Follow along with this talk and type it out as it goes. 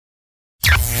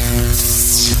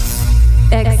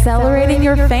Accelerating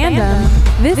your fandom,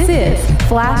 this is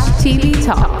Flash TV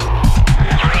Talk.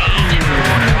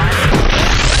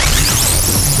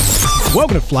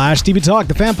 Welcome to Flash TV Talk,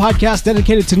 the fan podcast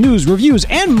dedicated to news, reviews,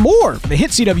 and more for the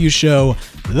hit CW show,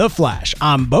 The Flash.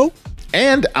 I'm Bo.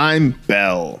 And I'm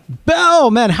Bell.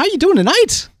 Bell, man, how you doing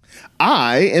tonight?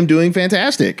 I am doing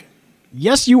fantastic.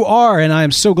 Yes, you are, and I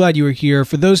am so glad you were here.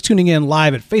 For those tuning in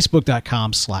live at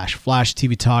facebook.com/Flash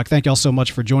TV Talk, thank y'all so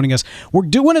much for joining us. We're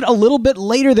doing it a little bit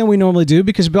later than we normally do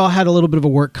because Bell had a little bit of a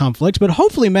work conflict, but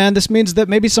hopefully, man, this means that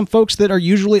maybe some folks that are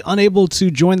usually unable to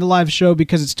join the live show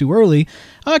because it's too early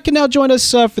can now join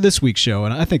us for this week's show,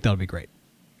 and I think that'll be great.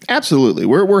 Absolutely.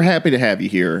 We're happy to have you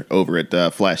here over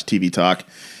at Flash TV Talk.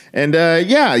 And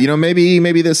yeah, you know,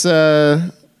 maybe this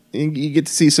you get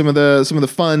to see some of the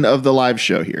fun of the live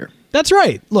show here. That's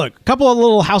right. Look, a couple of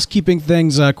little housekeeping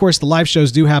things. Of course, the live shows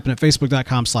do happen at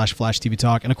facebook.com/Flash TV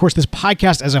Talk. And of course, this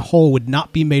podcast as a whole would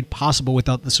not be made possible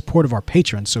without the support of our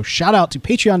patrons. So shout out to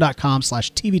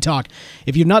patreon.com/TV Talk.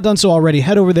 If you've not done so already,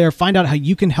 head over there, find out how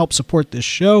you can help support this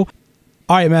show.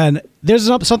 All right, man, there's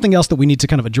something else that we need to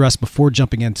kind of address before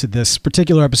jumping into this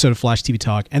particular episode of Flash TV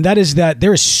Talk, and that is that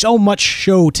there is so much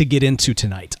show to get into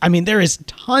tonight. I mean, there is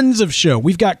tons of show.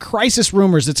 We've got Crisis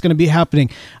Rumors that's going to be happening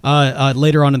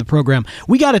later on in the program.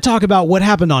 We got to talk about what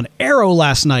happened on Arrow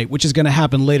last night, which is going to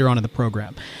happen later on in the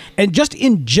program. And just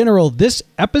in general, this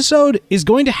episode is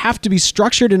going to have to be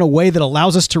structured in a way that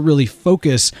allows us to really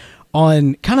focus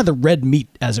on kind of the red meat,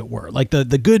 as it were, like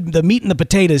the meat and the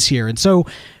potatoes here. And so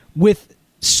with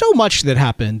so much that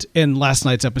happened in last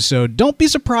night's episode, don't be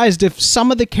surprised if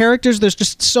some of the characters, there's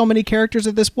just so many characters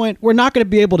at this point, we're not going to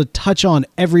be able to touch on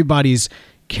everybody's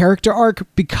character arc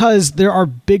because there are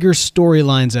bigger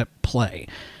storylines at play.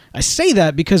 I say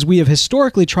that because we have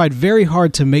historically tried very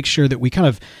hard to make sure that we kind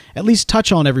of at least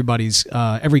touch on everybody's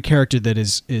every character that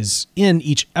is in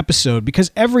each episode,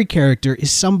 because every character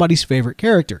is somebody's favorite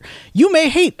character. You may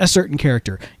hate a certain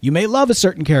character. You may love a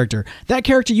certain character. That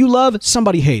character you love,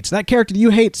 somebody hates. That character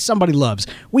you hate, somebody loves.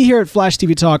 We here at Flash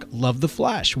TV Talk love The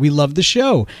Flash. We love the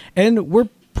show. And we're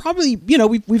probably, you know,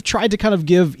 we've tried to kind of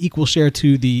give equal share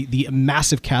to the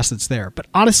massive cast that's there. But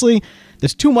honestly,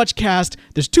 there's too much cast.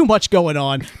 There's too much going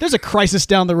on. There's a crisis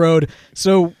down the road.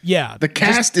 So, yeah. The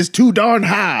cast is too darn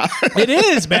high. It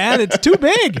is, man. It's too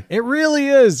big. It really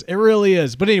is. It really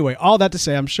is. But anyway, all that to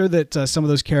say, I'm sure that some of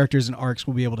those characters and arcs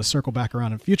will be able to circle back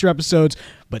around in future episodes.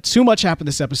 But too much happened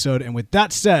this episode. And with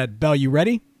that said, Belle, you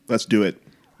ready? Let's do it.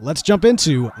 Let's jump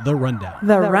into The Rundown.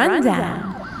 The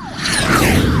Rundown.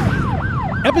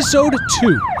 Episode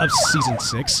 2 of Season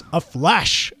 6, A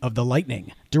Flash of the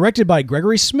Lightning. Directed by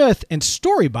Gregory Smith and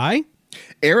story by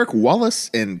Eric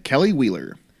Wallace and Kelly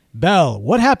Wheeler. Belle,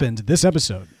 what happened this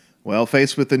episode? Well,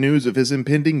 faced with the news of his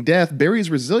impending death,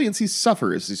 Barry's resiliency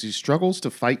suffers as he struggles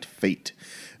to fight fate.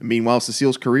 Meanwhile,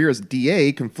 Cecile's career as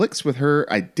DA conflicts with her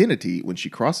identity when she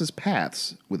crosses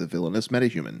paths with a villainous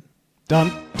metahuman.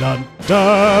 Dun, dun,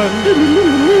 dun.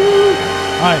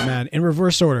 All right, man, in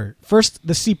reverse order. First,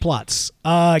 the C-plots.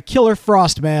 Killer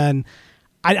Frost, man.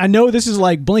 I know this is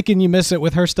like blink and you miss it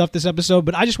with her stuff this episode,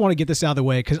 but I just want to get this out of the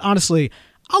way because honestly,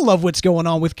 I love what's going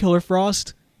on with Killer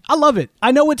Frost. I love it.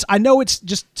 I know it's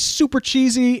just super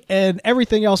cheesy and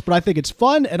everything else, but I think it's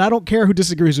fun, and I don't care who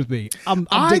disagrees with me. I'm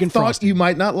digging Frosty. I thought you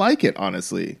might not like it,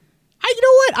 honestly. You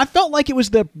know what? I felt like it was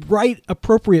the right,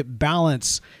 appropriate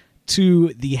balance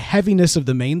to the heaviness of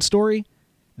the main story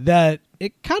that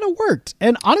it kind of worked.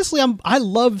 And honestly, I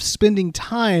love spending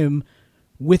time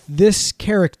with this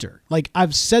character. Like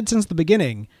I've said since the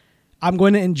beginning, I'm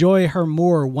going to enjoy her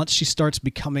more once she starts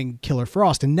becoming Killer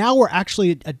Frost. And now we're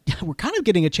actually, we're kind of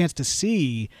getting a chance to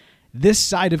see this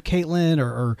side of Caitlin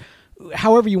or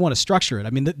however you want to structure it.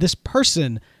 I mean, this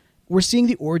person, we're seeing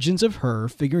the origins of her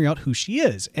figuring out who she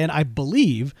is. And I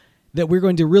believe that we're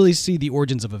going to really see the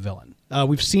origins of a villain.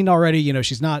 We've seen already, you know,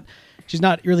 she's not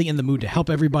really in the mood to help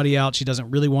everybody out. She doesn't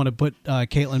really want to put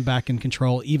Caitlin back in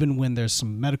control, even when there's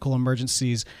some medical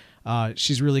emergencies.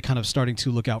 She's really kind of starting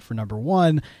to look out for number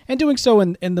one and doing so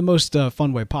in the most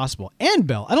fun way possible. And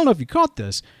Belle, I don't know if you caught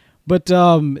this, but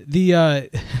there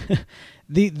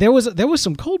was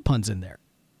some cold puns in there.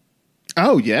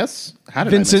 Oh, yes. How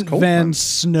did Vincent I miss Van puns?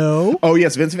 Snow. Oh,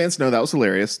 yes, Vincent Van Snow. That was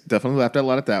hilarious. Definitely laughed out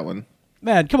loud at that one.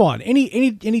 Man, come on.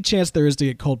 Any chance there is to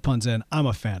get cold puns in, I'm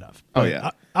a fan of. Oh, But yeah.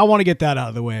 I want to get that out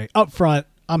of the way. Up front,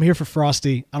 I'm here for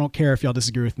Frosty. I don't care if y'all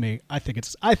disagree with me. I think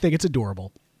it's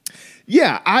adorable.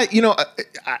 Yeah,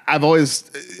 I've always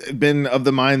been of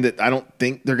the mind that I don't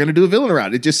think they're going to do a villain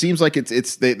around. It just seems like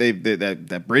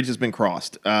that bridge has been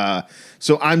crossed.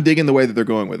 So I'm digging the way that they're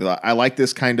going with it. I like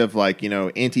this kind of like, you know,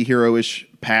 anti-hero-ish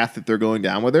path that they're going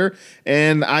down with her,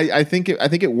 and I think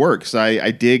it works.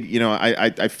 I dig,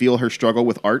 I feel her struggle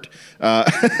with art,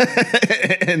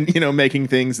 and making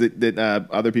things that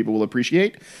other people will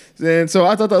appreciate, and so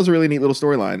I thought that was a really neat little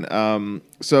storyline.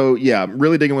 So yeah, I'm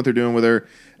really digging what they're doing with her.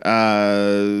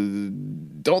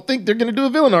 Don't think they're going to do a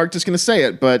villain arc. Just going to say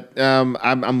it, but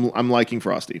I'm liking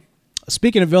Frosty.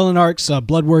 Speaking of villain arcs,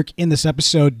 Bloodwork in this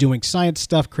episode doing science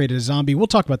stuff, created a zombie. We'll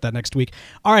talk about that next week.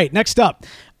 All right, next up,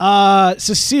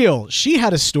 Cecile. She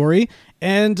had a story,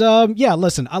 and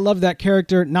listen, I love that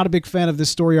character. Not a big fan of this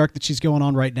story arc that she's going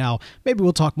on right now. Maybe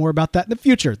we'll talk more about that in the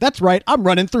future. That's right, I'm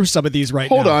running through some of these right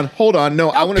now. Hold on.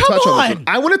 No, I want to touch on this one.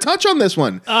 I want to touch on this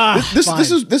one.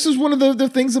 This is one of the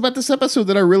things about this episode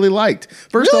that I really liked.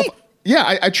 First off,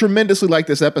 yeah, I tremendously liked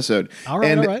this episode. All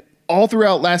right. All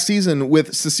throughout last season,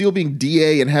 with Cecile being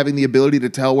DA and having the ability to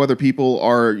tell whether people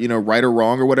are, right or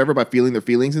wrong or whatever by feeling their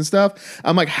feelings and stuff,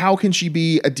 I'm like, how can she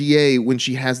be a DA when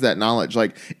she has that knowledge?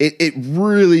 Like, it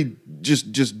really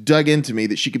just dug into me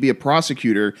that she could be a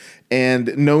prosecutor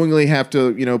and knowingly have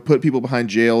to, put people behind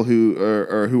jail who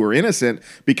are innocent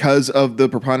because of the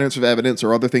preponderance of evidence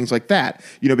or other things like that.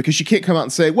 Because she can't come out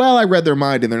and say, well, I read their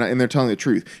mind and they're telling the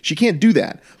truth. She can't do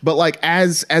that. But like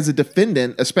as a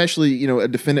defendant, especially, a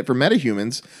defendant for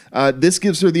metahumans, this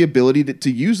gives her the ability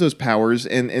to use those powers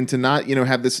and to not,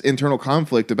 have this internal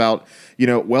conflict about,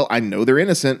 well, I know they're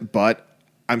innocent, but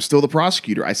I'm still the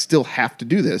prosecutor. I still have to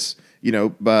do this,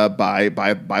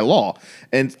 by law.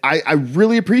 And I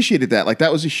really appreciated that. Like,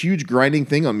 that was a huge grinding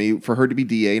thing on me for her to be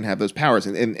DA and have those powers.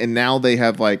 And now they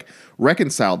have like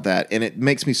reconciled that. And it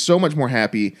makes me so much more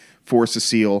happy for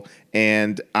Cecile.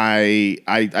 And I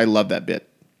love that bit.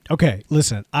 Okay,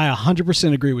 listen, I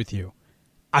 100% agree with you.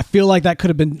 I feel like that could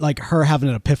have been like her having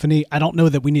an epiphany. I don't know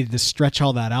that we needed to stretch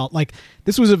all that out. Like,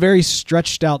 this was a very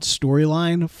stretched out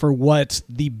storyline for what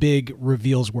the big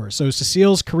reveals were. So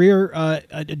Cecile's career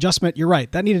adjustment, you're right.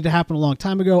 That needed to happen a long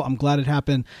time ago. I'm glad it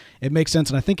happened. It makes sense.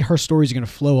 And I think her stories are going to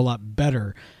flow a lot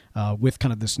better with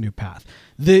kind of this new path.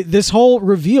 This whole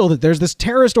reveal that there's this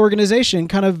terrorist organization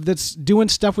kind of that's doing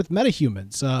stuff with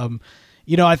metahumans.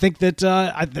 I think that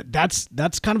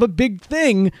that's kind of a big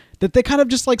thing that they kind of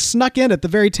just like snuck in at the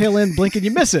very tail end, blink and you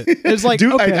miss it. It's like,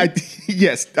 dude, okay.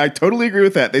 Yes, I totally agree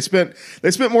with that. They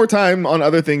spent more time on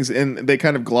other things and they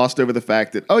kind of glossed over the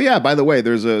fact that, oh yeah, by the way,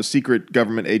 there's a secret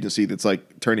government agency that's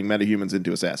like turning metahumans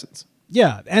into assassins.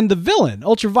 Yeah, and the villain,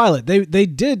 Ultraviolet,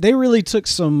 they really took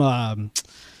some.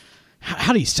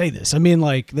 How do you say this? I mean,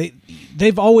 like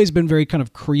they've always been very kind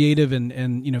of creative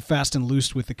and fast and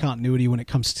loose with the continuity when it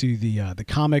comes to the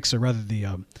comics, or rather the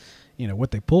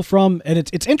what they pull from. And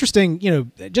it's interesting,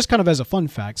 just kind of as a fun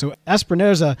fact. So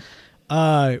Esperanza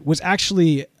was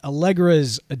actually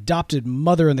Allegra's adopted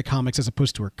mother in the comics as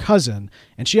opposed to her cousin,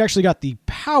 and she actually got the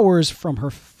powers from her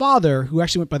father, who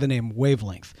actually went by the name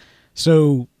Wavelength.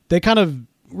 So they kind of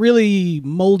really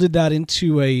molded that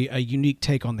into a unique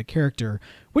take on the character,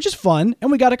 which is fun.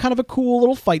 And we got a kind of a cool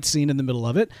little fight scene in the middle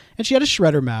of it. And she had a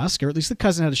Shredder mask, or at least the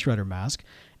cousin had a Shredder mask.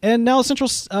 And now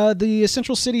the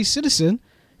Central City Citizen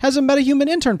has a metahuman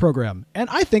intern program. And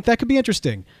I think that could be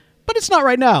interesting. But it's not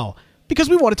right now, because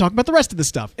we want to talk about the rest of the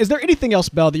stuff. Is there anything else,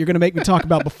 Bell, that you're going to make me talk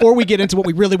about before we get into what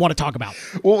we really want to talk about?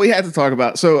 Well, we had to talk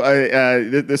about. So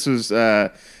this was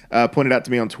pointed out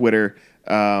to me on Twitter.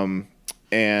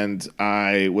 And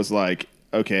I was like,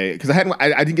 okay, because I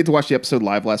didn't get to watch the episode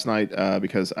live last night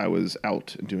because I was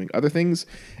out doing other things.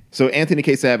 So Anthony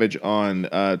K. Savage on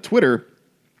Twitter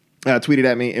tweeted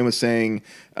at me and was saying,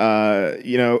 I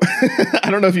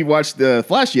don't know if you've watched The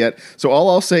Flash yet, so all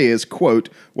I'll say is, quote,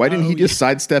 why didn't he just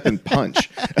sidestep and punch?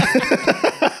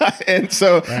 And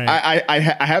so right. I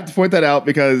have to point that out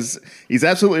because he's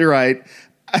absolutely right.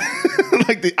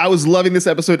 I was loving this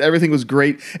episode. Everything was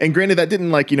great. And granted, that didn't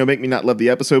make me not love the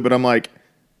episode, but I'm like,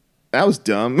 that was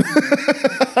dumb.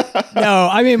 No,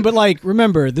 I mean, but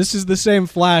remember, this is the same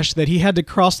Flash that he had to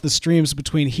cross the streams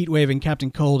between Heatwave and Captain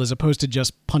Cold as opposed to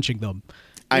just punching them.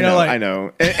 I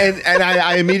know. And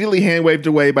I immediately hand waved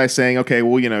away by saying, okay,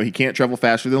 well, he can't travel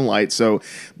faster than light. So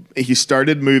he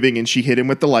started moving and she hit him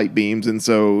with the light beams. And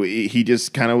so he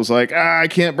just kind of was like, I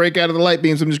can't break out of the light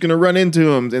beams. I'm just going to run into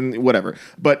him and whatever.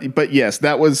 But yes,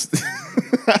 that was,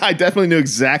 I definitely knew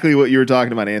exactly what you were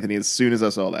talking about, Anthony, as soon as I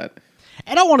saw that.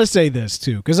 And I want to say this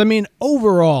too, because I mean,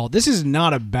 overall, this is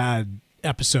not a bad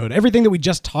episode. Everything that we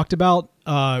just talked about,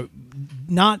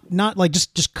 not like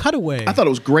just cut away. I thought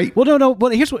it was great. Well, no.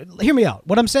 Well, hear me out.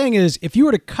 What I'm saying is, if you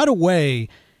were to cut away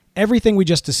everything we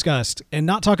just discussed and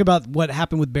not talk about what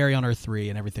happened with Barry on Earth 3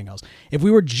 and everything else, if we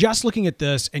were just looking at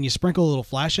this and you sprinkle a little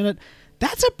Flash in it,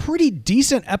 that's a pretty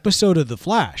decent episode of The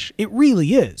Flash. It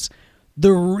really is.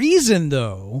 The reason,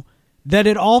 though, that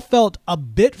it all felt a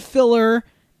bit filler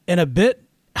and a bit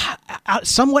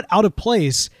somewhat out of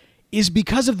place is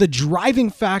because of the driving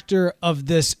factor of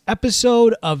this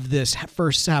episode, of this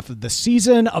first half of the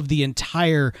season, of the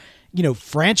entire,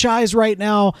 franchise right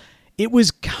now. It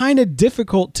was kind of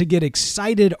difficult to get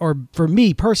excited, or for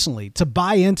me personally, to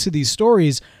buy into these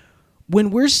stories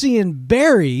when we're seeing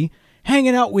Barry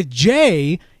hanging out with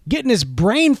Jay, getting his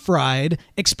brain fried,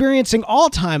 experiencing all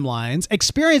timelines,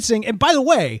 and by the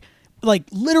way, like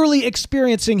literally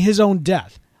experiencing his own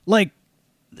death. Like,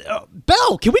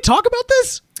 Bell, can we talk about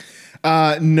this?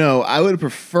 No, I would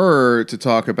prefer to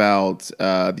talk about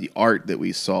the art that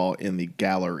we saw in the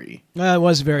gallery. It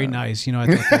was very nice. I thought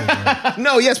that was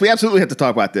No, yes, we absolutely have to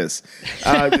talk about this.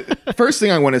 First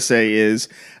thing I want to say is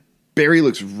Barry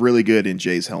looks really good in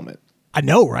Jay's helmet. I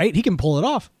know, right? He can pull it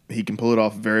off. He can pull it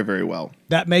off very, very well.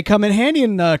 That may come in handy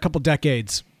in a couple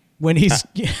decades when he's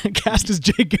cast as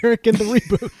Jay Garrick in the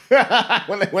reboot.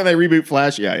 when they reboot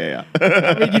Flash, yeah.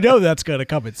 I mean, that's going to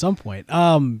come at some point.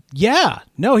 No,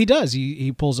 he does.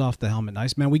 He pulls off the helmet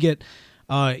nice. Man, we get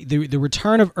the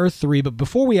return of Earth 3, but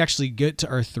before we actually get to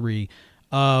Earth 3,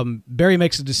 Barry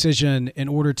makes a decision in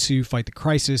order to fight the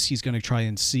crisis. He's going to try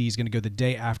and see. He's going to go the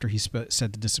day after he's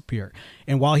said to disappear.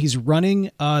 And while he's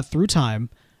running through time,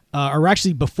 or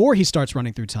actually before he starts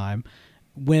running through time,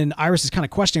 when Iris is kind of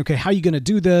questioning, okay, how are you going to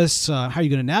do this? How are you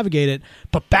going to navigate it?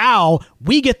 But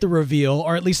we get the reveal,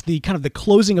 or at least the kind of the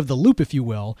closing of the loop, if you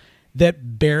will,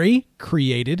 that Barry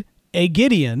created a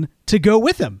Gideon to go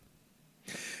with him.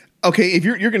 Okay, if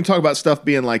you're going to talk about stuff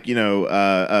being like,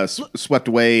 swept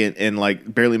away and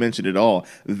like barely mentioned at all,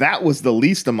 that was the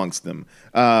least amongst them,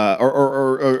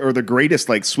 or the greatest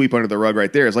like sweep under the rug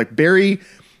right there. It's like Barry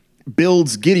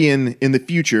builds Gideon in the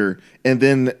future, and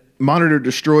then Monitor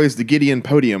destroys the Gideon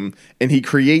podium, and he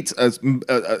creates a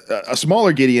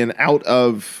smaller Gideon out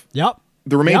of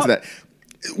the remains of that.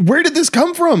 Where did this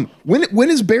come from? When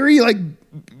has Barry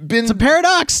been? It's a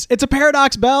paradox. It's a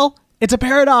paradox, Bell. It's a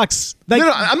paradox.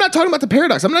 No, I'm not talking about the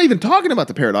paradox. I'm not even talking about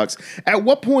the paradox. At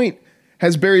what point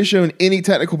has Barry shown any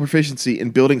technical proficiency in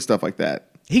building stuff like that?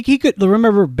 He could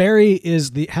remember. Barry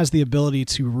has the ability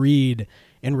to read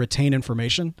and retain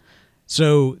information.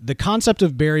 So the concept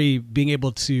of Barry being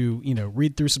able to,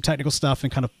 read through some technical stuff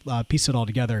and kind of piece it all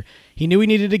together. He knew he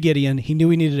needed a Gideon. He knew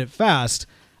he needed it fast.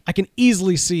 I can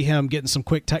easily see him getting some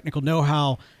quick technical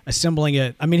know-how, assembling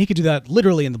it. I mean, he could do that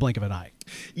literally in the blink of an eye.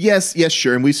 Yes,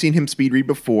 sure. And we've seen him speed read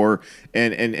before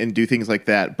and do things like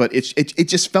that. But it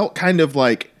just felt kind of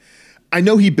like, I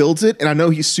know he builds it and I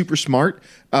know he's super smart.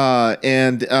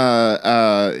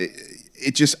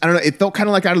 It just, I don't know, it felt kind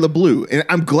of like out of the blue. And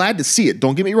I'm glad to see it.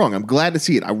 Don't get me wrong. I'm glad to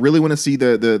see it. I really want to see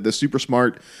the super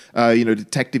smart,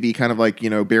 detective-y kind of like,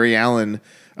 Barry Allen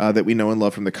that we know and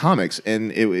love from the comics.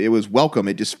 And it was welcome.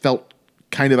 It just felt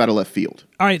kind of out of left field.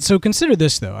 All right, so consider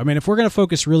this, though. I mean, if we're going to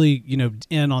focus really,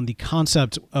 in on the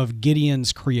concept of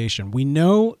Gideon's creation, we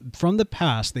know from the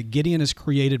past that Gideon is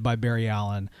created by Barry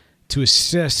Allen to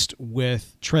assist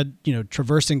with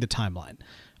traversing the timeline.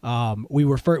 We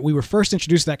were first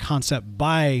introduced to that concept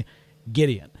by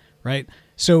Gideon, right?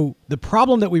 So the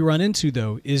problem that we run into,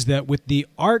 though, is that with the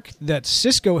arc that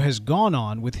Cisco has gone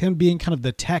on, with him being kind of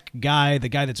the tech guy, the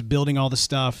guy that's building all the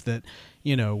stuff that,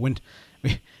 we'll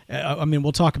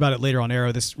talk about it later on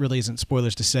Arrow. This really isn't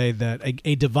spoilers to say that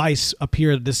a device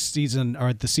appeared this season, or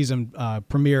at the season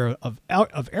premiere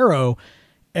of Arrow,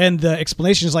 and the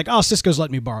explanation is like, oh, Cisco's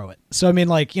letting me borrow it. So, I mean,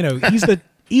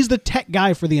 he's the tech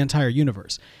guy for the entire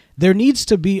universe. There needs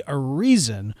to be a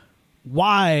reason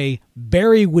why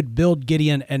Barry would build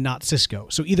Gideon and not Cisco.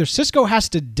 So either Cisco has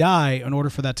to die in order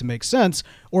for that to make sense,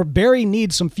 or Barry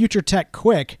needs some future tech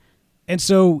quick, and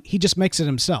so he just makes it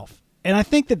himself. And I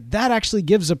think that actually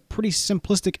gives a pretty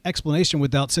simplistic explanation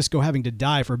without Cisco having to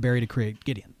die for Barry to create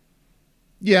Gideon.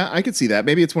 Yeah, I could see that.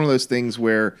 Maybe it's one of those things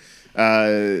where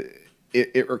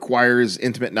it requires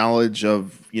intimate knowledge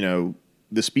of,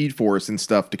 the Speed Force and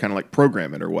stuff to kind of like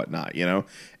program it or whatnot,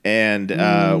 And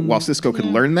while Cisco could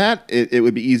learn that, it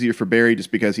would be easier for Barry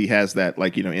just because he has that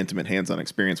intimate hands-on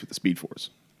experience with the Speed Force.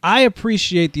 I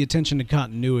appreciate the attention to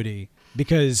continuity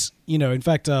because, in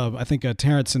fact, I think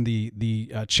Terrence in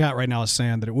the chat right now is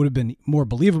saying that it would have been more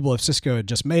believable if Cisco had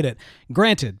just made it.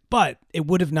 Granted, but it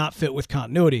would have not fit with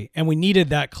continuity. And we needed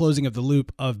that closing of the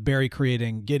loop of Barry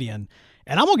creating Gideon.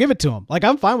 And I'm going to give it to him.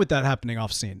 I'm fine with that happening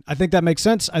off scene. I think that makes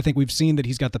sense. I think we've seen that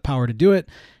he's got the power to do it.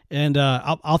 And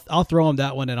I'll throw him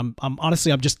that one. And I'm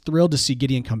honestly, I'm just thrilled to see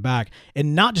Gideon come back,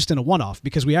 and not just in a one-off,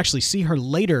 because we actually see her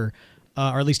later,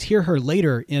 or at least hear her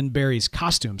later in Barry's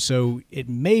costume. So it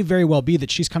may very well be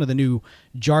that she's kind of the new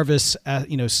Jarvis,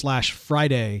 /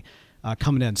 Friday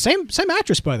coming in. Same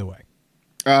actress, by the way.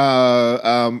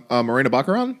 Morena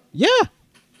Baccarin? Yeah,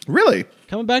 Really?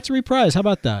 coming back to reprise. How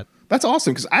about that? That's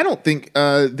awesome, because I don't think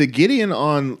the Gideon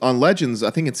on Legends, I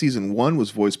think in season 1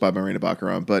 was voiced by Morena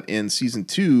Baccarin, but in season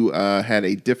 2 had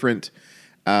a different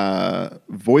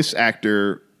voice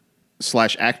actor /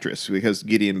 actress, because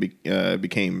Gideon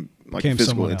became like Became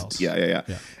physical. someone else. Yeah.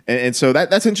 And so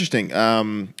that's interesting.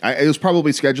 It was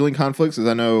probably scheduling conflicts, as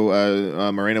I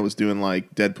know Morena was doing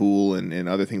like Deadpool and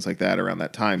other things like that around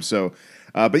that time. So.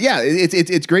 But yeah,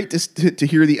 it's great to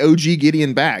hear the OG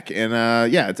Gideon back, and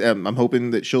I'm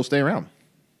hoping that she'll stay around.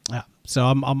 Yeah, so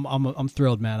I'm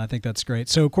thrilled, man. I think that's great.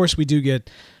 So of course we do get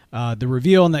the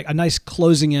reveal and a nice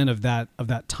closing in of that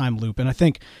time loop, and I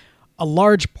think a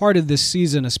large part of this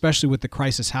season, especially with the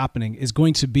crisis happening, is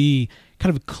going to be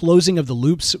kind of closing of the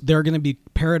loops. There are going to be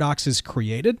paradoxes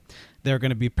created. There are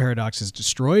going to be paradoxes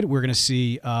destroyed. We're going to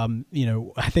see, I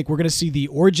think we're going to see the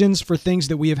origins for things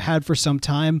that we have had for some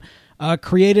time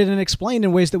created and explained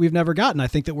in ways that we've never gotten. I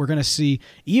think that we're going to see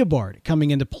Eobard coming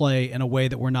into play in a way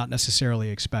that we're not necessarily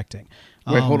expecting.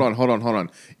 Wait, hold on.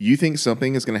 You think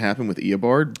something is going to happen with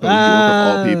Eobard, York of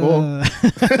all people?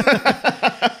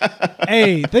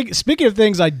 Hey, speaking of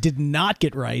things I did not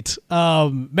get right,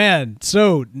 man,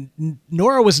 so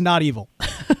Nora was not evil.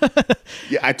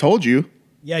 Yeah, I told you.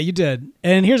 Yeah, you did.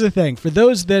 And here's the thing. For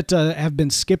those that have been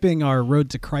skipping our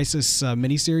Road to Crisis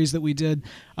miniseries that we did,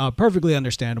 perfectly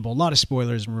understandable. A lot of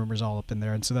spoilers and rumors all up in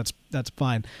there, and so that's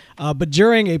fine. But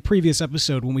during a previous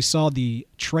episode, when we saw the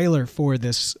trailer for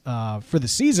this for the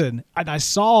season, and I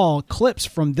saw clips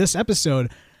from this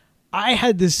episode, I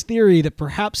had this theory that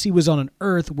perhaps he was on an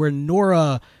Earth where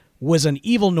Nora was an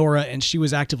evil Nora and she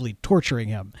was actively torturing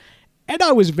him. And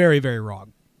I was very, very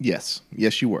wrong. Yes,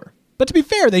 you were. But to be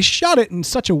fair, they shot it in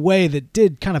such a way that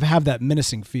did kind of have that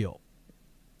menacing feel.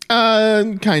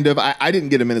 Kind of. I didn't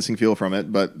get a menacing feel from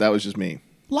it, but that was just me.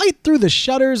 Light through the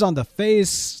shutters on the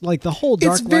face, like the whole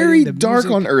dark It's very lighting, the dark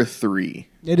music. on Earth 3.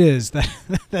 It is.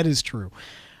 That is true.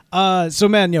 So,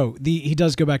 man, he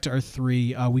does go back to Earth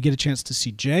 3. We get a chance to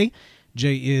see Jay.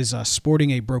 Jay is sporting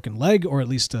a broken leg, or at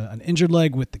least an injured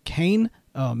leg with the cane.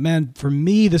 Man, for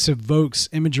me, this evokes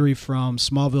imagery from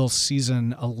Smallville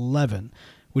Season 11,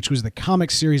 which was the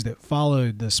comic series that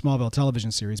followed the Smallville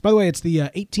television series. By the way, it's the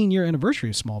 18-year anniversary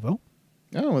of Smallville.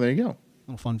 Oh, well, there you go.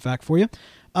 Little fun fact for you.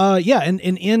 And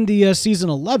in the season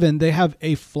 11, they have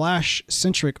a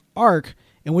Flash-centric arc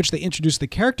in which they introduce the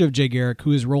character of Jay Garrick,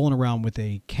 who is rolling around with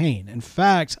a cane. In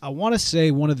fact, I want to say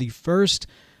one of the first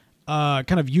kind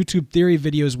of YouTube theory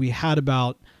videos we had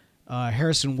about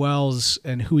Harrison Wells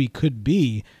and who he could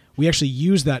be, we actually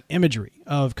used that imagery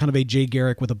of kind of a Jay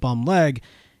Garrick with a bum leg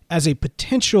as a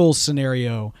potential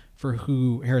scenario for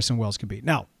who Harrison Wells could be.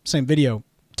 Now, same video,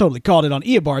 totally called it on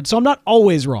Eobard, so I'm not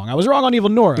always wrong. I was wrong on Evil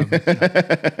Nora.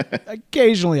 But,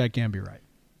 occasionally I can be right.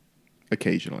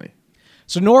 Occasionally.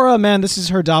 So Nora, man, this is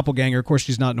her doppelganger. Of course,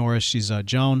 she's not Nora. She's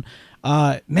Joan.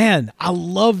 Man, I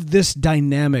love this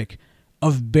dynamic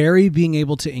of Barry being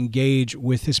able to engage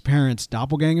with his parents'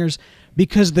 doppelgangers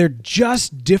because they're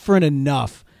just different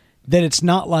enough that it's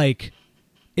not like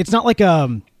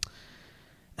a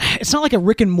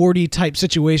Rick and Morty type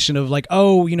situation of like,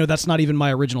 oh, that's not even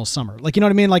my original Summer. Like, you know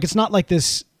what I mean? Like, it's not like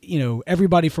this,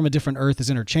 everybody from a different Earth is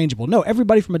interchangeable. No,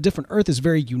 everybody from a different Earth is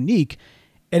very unique.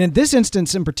 And in this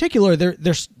instance in particular,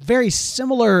 they're very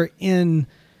similar in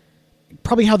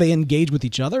probably how they engage with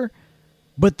each other,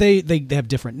 but they have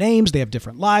different names, they have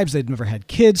different lives, they've never had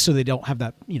kids, so they don't have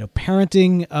that,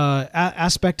 parenting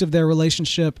aspect of their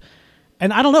relationship.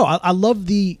 And I don't know, I love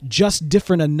the just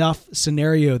different enough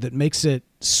scenario that makes it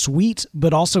sweet,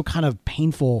 but also kind of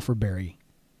painful for Barry.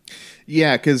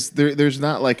 Yeah, because there's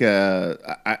not like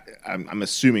I'm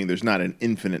assuming there's not an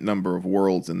infinite number of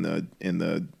worlds in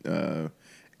the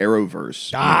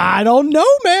Arrowverse. I don't know,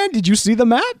 man. Did you see the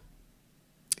map?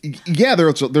 Yeah,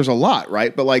 there's a lot,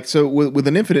 right? But like, so with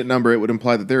an infinite number, it would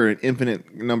imply that there are an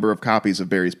infinite number of copies of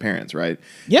Barry's parents, right?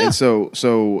 Yeah. And so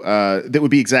that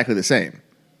would be exactly the same.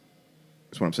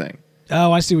 That's what I'm saying.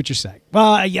 Oh, I see what you're saying.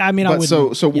 Well, yeah, I mean, I would.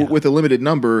 So with a limited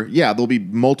number, yeah, there'll be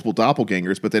multiple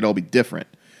doppelgangers, but they'd all be different.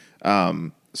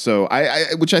 So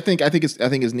which I think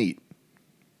is neat.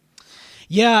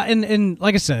 Yeah, and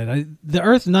like I said, the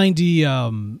Earth 90,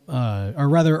 or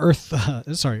rather Earth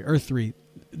 3.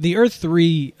 The Earth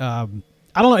 3, I don't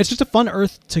know. It's just a fun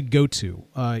Earth to go to.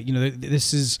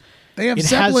 This is. They have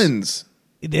Zeppelins.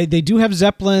 They do have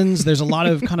Zeppelins. There's a lot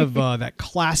of kind of that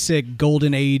classic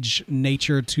Golden Age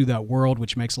nature to that world,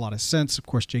 which makes a lot of sense. Of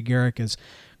course, Jay Garrick is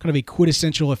kind of a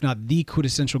quintessential, if not the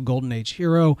quintessential Golden Age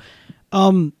hero.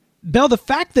 Bell, the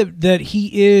fact that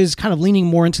he is kind of leaning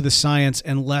more into the science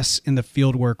and less in the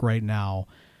field work right now,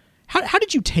 how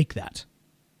did you take that?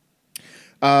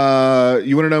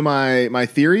 You want to know my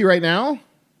theory right now?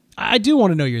 I do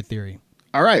want to know your theory.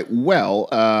 All right. Well,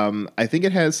 I think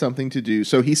it has something to do.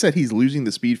 So he said he's losing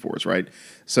the Speed Force, right?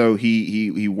 So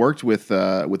he worked with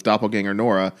Doppelganger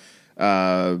Nora,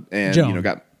 and Joan.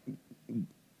 Got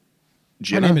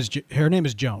Jenna? Her name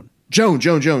is Joan.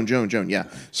 Joan. Yeah.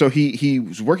 So he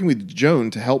was working with Joan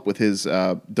to help with his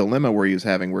dilemma where he was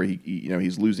having, where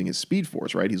he's losing his Speed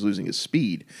Force, right? He's losing his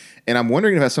speed, and I'm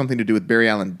wondering if it has something to do with Barry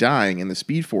Allen dying and the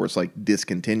Speed Force like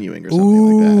discontinuing or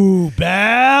something like that. Ooh,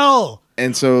 Bell.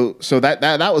 And so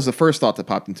that was the first thought that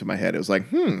popped into my head. It was like,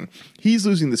 he's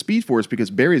losing the Speed Force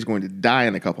because Barry's going to die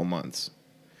in a couple months.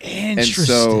 Interesting. And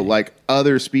so, like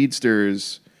other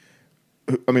speedsters,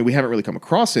 I mean, we haven't really come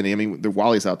across any. I mean, the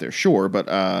Wally's out there, sure, but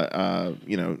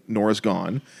Nora's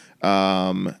gone,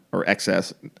 or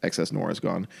XS Nora's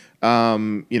gone.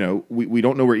 We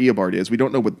don't know where Eobard is. We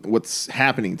don't know what's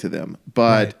happening to them.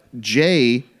 But right.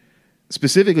 Jay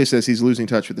specifically says he's losing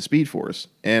touch with the Speed Force,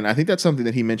 and I think that's something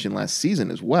that he mentioned last season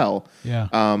as well. Yeah.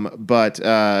 But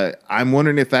I'm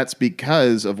wondering if that's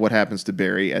because of what happens to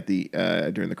Barry at the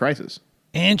during the crisis.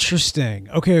 Interesting.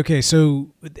 Okay.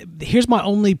 So here's my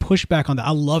only pushback on that.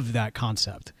 I love that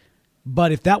concept.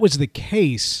 But if that was the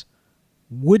case,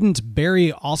 wouldn't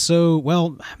Barry also...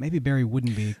 Well, maybe Barry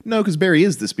wouldn't be. No, because Barry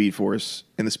is the Speed Force,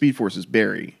 and the Speed Force is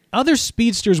Barry. Other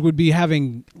speedsters would be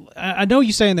having... I know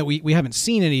you're saying that we haven't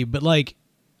seen any, but like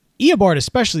Eobard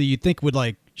especially, you'd think would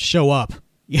like show up,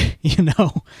 you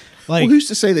know? Like, well, who's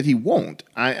to say that he won't?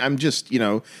 I'm just,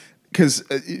 because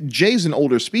Jay's an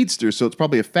older speedster, so it's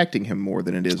probably affecting him more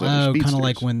than it is other speedsters. Kind of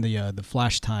like when the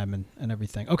flash time and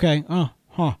everything. Okay.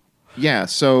 Yeah,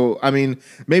 so I mean,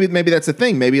 maybe that's the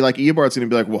thing. Maybe like Eobard's going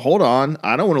to be like, well, hold on,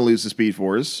 I don't want to lose the Speed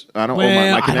Force. I don't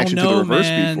want my connection to the reverse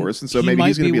Speed Force, and so maybe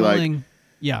he's going to be like,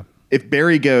 yeah, if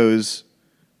Barry goes,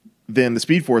 then the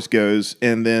Speed Force goes,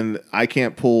 and then I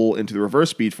can't pull into the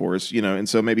reverse Speed Force, and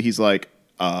so maybe he's like,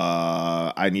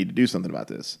 I need to do something about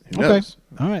this. Who knows?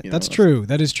 All right, that's true.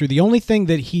 That is true. The only thing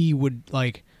that he would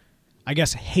like, I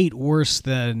guess, hate worse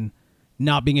than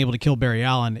not being able to kill Barry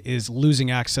Allen is losing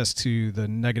access to the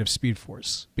negative Speed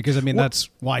Force, because I mean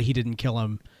that's why he didn't kill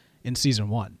him in season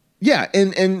 1. Yeah,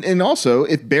 and also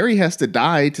if Barry has to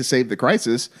die to save the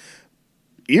Crisis,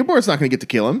 Eobard's not going to get to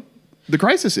kill him. The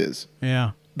Crisis is.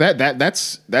 Yeah.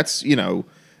 That's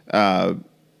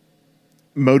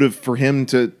motive for him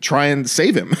to try and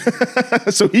save him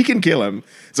so he can kill him.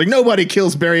 It's like nobody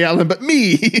kills Barry Allen but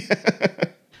me.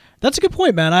 That's a good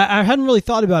point, man. I hadn't really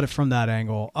thought about it from that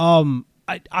angle.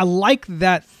 I like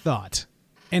that thought,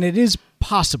 and it is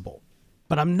possible,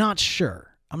 but I'm not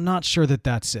sure. I'm not sure that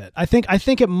that's it. I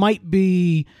think it might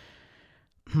be.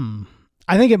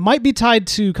 I think it might be tied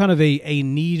to kind of a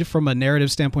need from a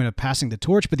narrative standpoint of passing the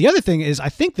torch. But the other thing is, I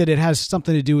think that it has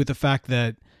something to do with the fact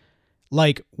that,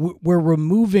 like, we're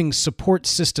removing support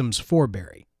systems for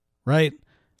Barry, right?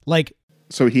 Like.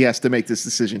 So he has to make this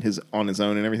decision on his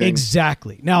own and everything?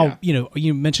 Exactly. Now,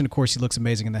 you mentioned, of course, he looks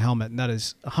amazing in the helmet, and that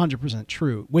is 100%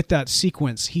 true. With that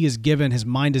sequence, he is given, his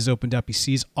mind is opened up, he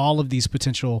sees all of these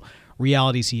potential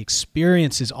realities, he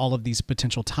experiences all of these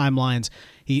potential timelines,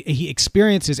 he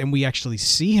experiences, and we actually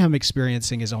see him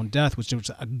experiencing his own death, which was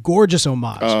a gorgeous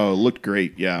homage. Oh, looked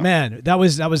great, yeah. Man, that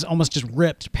was almost just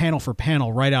ripped panel for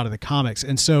panel right out of the comics.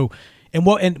 And so...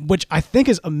 And which I think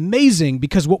is amazing,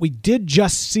 because what we did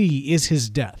just see is his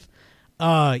death.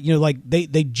 Like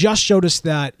they just showed us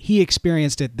that he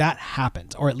experienced it, that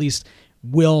happened, or at least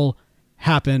will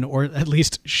happen, or at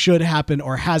least should happen,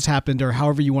 or has happened, or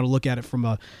however you want to look at it from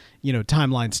a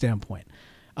timeline standpoint.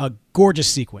 A gorgeous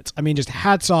sequence. I mean, just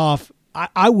hats off.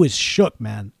 I was shook,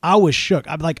 man. I was shook.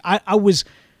 I was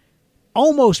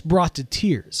almost brought to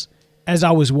tears as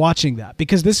I was watching that,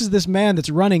 because this is this man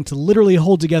that's running to literally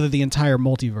hold together the entire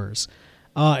multiverse.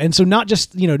 And so not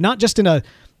just in a,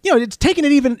 it's taking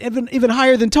it even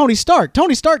higher than Tony Stark.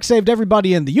 Tony Stark saved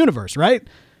everybody in the universe, right?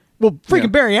 Well,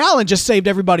 freaking Barry Allen just saved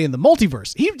everybody in the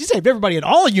multiverse. He saved everybody in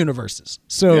all universes.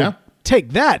 So take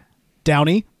that,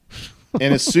 Downey.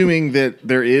 And assuming that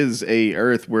there is a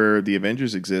Earth where the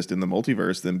Avengers exist in the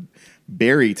multiverse, then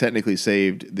Barry technically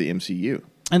saved the MCU.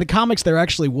 In the comics, there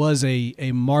actually was a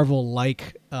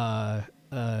Marvel-like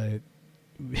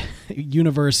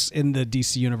universe in the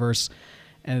DC universe,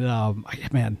 and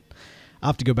man, I'll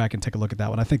have to go back and take a look at that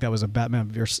one. I think that was a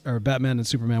Batman and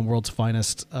Superman World's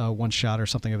Finest one shot or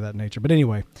something of that nature. But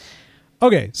anyway,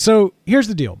 okay, so here's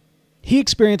the deal: he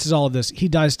experiences all of this. He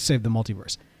dies to save the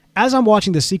multiverse. As I'm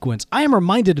watching this sequence, I am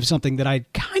reminded of something that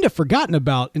I'd kind of forgotten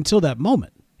about until that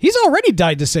moment. He's already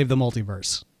died to save the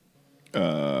multiverse.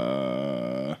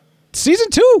 Season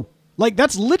 2. Like,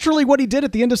 that's literally what he did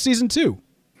at the end of season 2.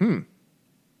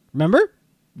 Remember?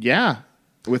 Yeah,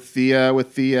 with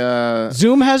the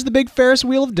Zoom has the big Ferris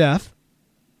wheel of death.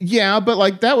 yeah, but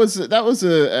like that was a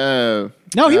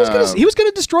No, he was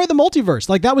gonna destroy the multiverse.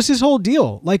 Like that was his whole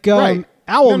deal. Like Right.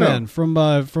 Owlman No. from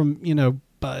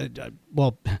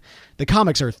well, the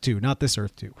comics Earth 2, not this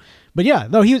Earth 2. But yeah,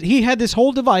 no, he had this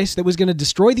whole device that was going to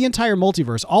destroy the entire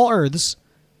multiverse, all Earths,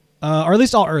 or at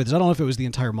least all Earths. I don't know if it was the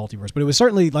entire multiverse, but it was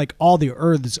certainly like all the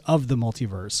Earths of the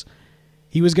multiverse.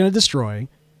 He was going to destroy,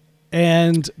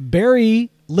 and Barry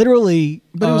literally.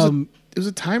 But it was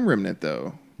a time remnant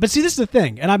though. But see, this is the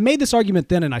thing, and I made this argument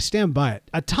then, and I stand by it.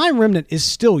 A time remnant is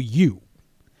still you.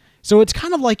 So it's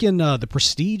kind of like in The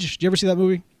Prestige. Did you ever see that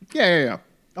movie? Yeah.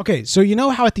 Okay, so you know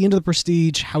how at the end of The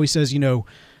Prestige, how he says,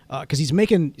 because he's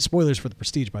making, spoilers for The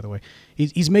Prestige, by the way,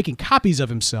 he's making copies of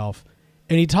himself,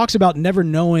 and he talks about never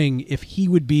knowing if he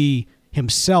would be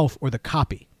himself or the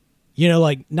copy.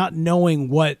 Like not knowing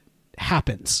what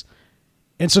happens.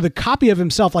 And so the copy of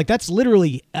himself, like that's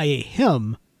literally a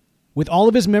him with all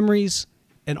of his memories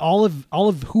and all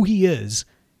of who he is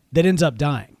that ends up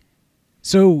dying.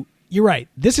 So you're right.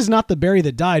 This is not the Barry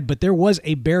that died, but there was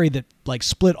a Barry that like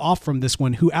split off from this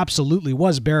one who absolutely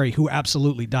was Barry, who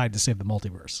absolutely died to save the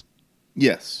multiverse.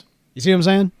 Yes. You see what I'm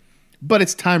saying? But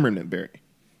it's time remnant Barry.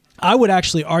 I would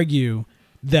actually argue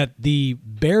that the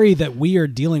Barry that we are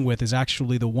dealing with is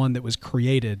actually the one that was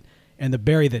created, and the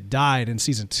Barry that died in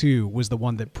season 2 was the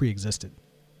one that pre-existed.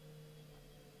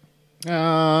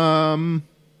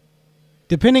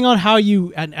 Depending on how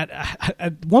you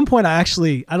at one point I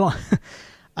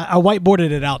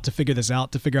whiteboarded it out to figure this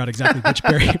out, to figure out exactly which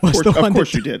Barry was the one. Of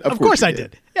course you did. Of course I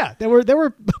did. Yeah, there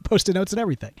were post-it notes and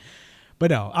everything.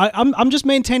 But no, I'm just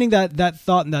maintaining that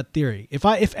thought and that theory. If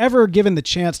ever given the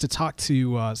chance to talk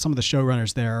to some of the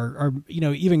showrunners there, or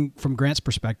even from Grant's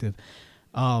perspective,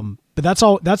 but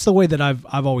that's the way that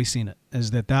I've always seen it,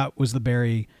 is that was the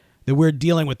Barry that we're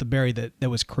dealing with, the Barry that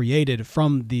was created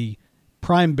from the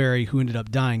prime Barry who ended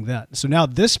up dying then. So now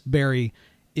this Barry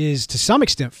is to some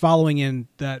extent following in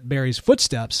that Barry's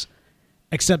footsteps,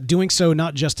 except doing so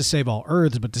not just to save all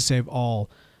Earths, but to save all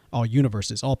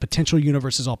universes, all potential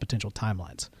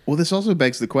timelines. Well, this also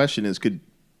begs the question: could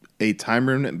a time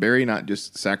remnant Barry not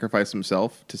just sacrifice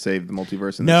himself to save the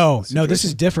multiverse? No, this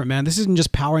is different, man. This isn't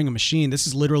just powering a machine. This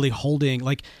is literally holding,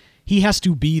 like, he has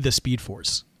to be the Speed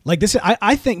Force. Like this,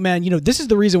 I think, man, this is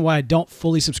the reason why I don't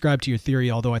fully subscribe to your theory,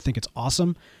 although I think it's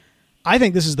awesome. I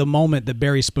think this is the moment that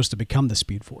Barry's supposed to become the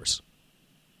Speed Force.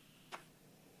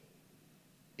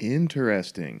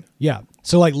 Interesting. Yeah.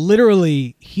 So like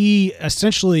literally he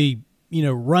essentially,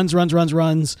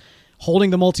 runs, holding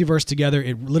the multiverse together.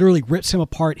 It literally rips him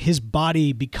apart. His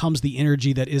body becomes the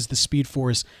energy that is the Speed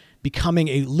Force, becoming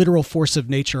a literal force of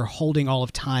nature, holding all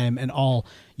of time and all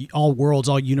worlds,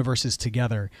 all universes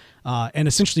together, and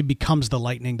essentially becomes the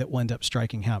lightning that will end up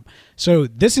striking him. So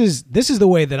this is the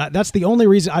way that that's the only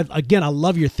reason. I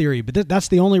love your theory, but that's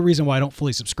the only reason why I don't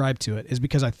fully subscribe to it, is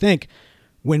because I think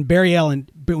when Barry Allen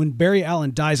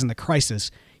dies in the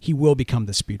Crisis, he will become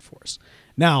the Speed Force.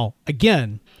 Now,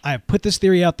 again, I have put this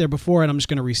theory out there before, and I'm just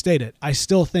going to restate it. I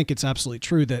still think it's absolutely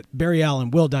true that Barry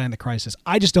Allen will die in the Crisis.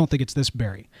 I just don't think it's this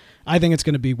Barry. I think it's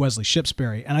going to be Wesley Shipp's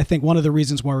Barry. And I think one of the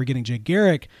reasons why we're getting Jay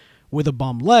Garrick with a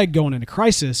bum leg going into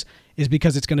Crisis is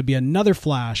because it's going to be another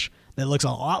Flash that looks a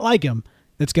lot like him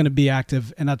that's going to be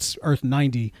active, and that's Earth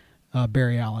 90,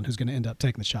 Barry Allen, who's going to end up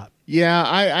taking the shot. Yeah,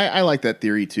 I like that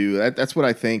theory too. That's what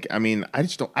I think. I mean, I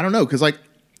don't know, because like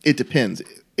it depends.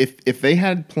 If they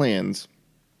had plans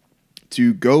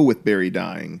to go with Barry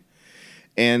dying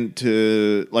and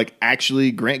to like actually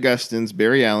Grant Gustin's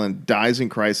Barry Allen dies in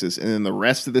Crisis, and then the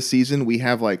rest of the season we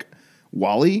have like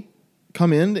Wally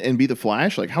come in and be the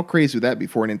Flash, like how crazy would that be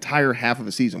for an entire half of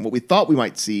a season? What we thought we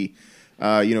might see,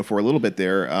 for a little bit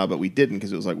there, but we didn't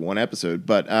because it was like one episode.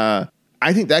 But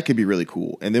I think that could be really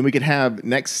cool. And then we could have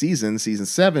next season, season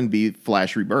 7, be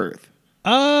Flash Rebirth.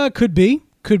 Could be.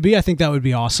 I think that would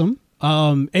be awesome.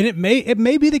 And it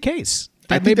may be the case.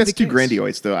 I think that's too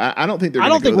grandiose, though. I don't think they're. I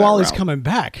don't think Wally's coming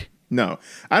back. No,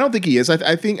 I don't think he is.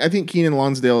 I think Keenan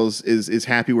Lonsdale is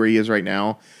happy where he is right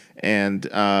now, and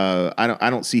I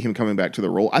don't see him coming back to the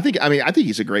role. I think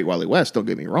he's a great Wally West. Don't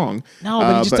get me wrong. No,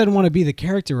 but he just doesn't want to be the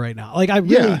character right now. Like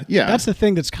yeah. That's the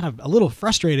thing that's kind of a little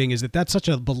frustrating, is that's such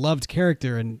a beloved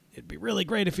character, and it'd be really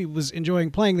great if he was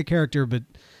enjoying playing the character, but.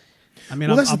 I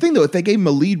mean, that's the thing, though. If they gave him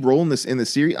a lead role in the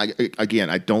series,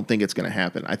 I don't think it's going to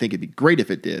happen. I think it'd be great if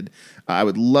it did. I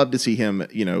would love to see him,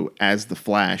 as the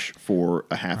Flash for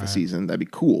a half a season. That'd be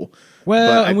cool.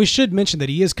 Well, and we should mention that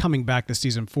he is coming back this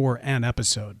season for an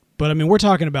episode. But I mean, we're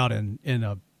talking about in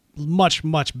a much,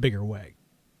 much bigger way.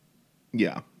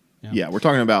 Yeah. We're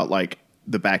talking about like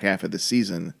the back half of the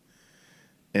season.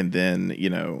 and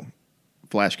then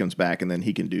Flash comes back, and then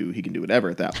he can do whatever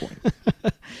at that point.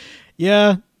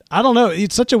 Yeah, I don't know.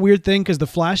 It's such a weird thing because the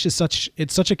Flash is such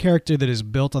a character that is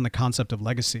built on the concept of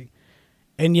legacy,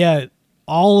 and yet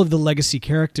all of the legacy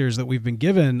characters that we've been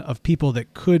given of people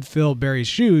that could fill Barry's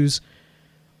shoes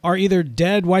are either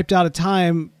dead, wiped out of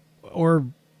time, or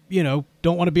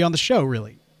don't want to be on the show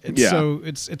really. So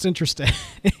it's interesting.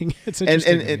 It's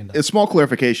interesting. And a small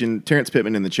clarification: Terrence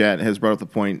Pittman in the chat has brought up the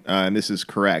point, and this is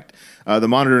correct. The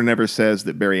Monitor never says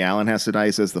that Barry Allen has to die;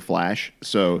 it says the Flash.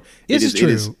 So this is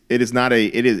true.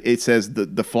 It says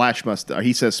the Flash must die.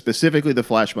 He says specifically the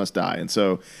Flash must die, and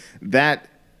so that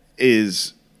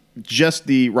is just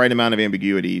the right amount of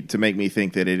ambiguity to make me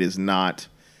think that it is not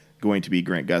going to be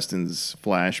Grant Gustin's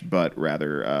Flash, but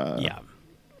rather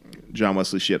John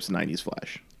Wesley Shipp's 90s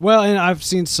Flash. Well, and I've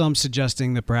seen some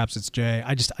suggesting that perhaps it's Jay.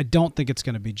 I don't think it's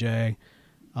going to be Jay.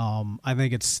 I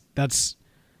think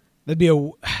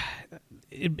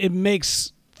it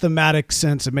makes thematic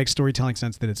sense. It makes storytelling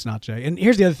sense that it's not Jay. And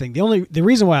here's the other thing. The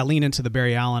reason why I lean into the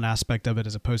Barry Allen aspect of it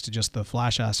as opposed to just the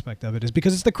Flash aspect of it is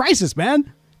because it's the Crisis,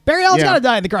 man. Barry Allen's got to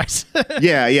die in the Crisis.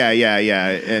 Yeah.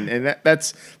 And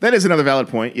that is another valid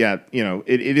point. Yeah,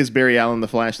 it is Barry Allen the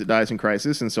Flash that dies in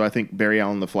Crisis, and so I think Barry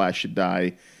Allen the Flash should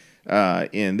die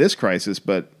in this Crisis,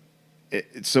 but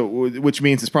which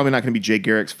means it's probably not going to be Jay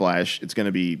Garrick's Flash. It's going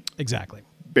to be exactly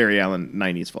Barry Allen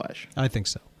 90s Flash. I think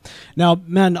so. Now,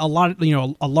 man, a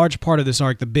large part of this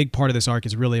arc, the big part of this arc,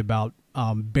 is really about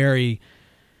Barry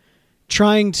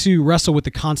trying to wrestle with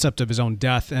the concept of his own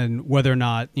death and whether or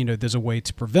not there's a way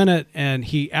to prevent it. And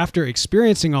he, after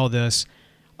experiencing all this,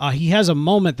 he has a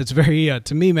moment that's very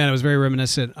to me, man, it was very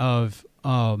reminiscent of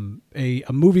a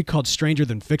movie called Stranger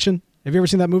Than Fiction. Have you ever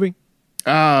seen that movie?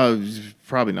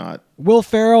 Probably not. Will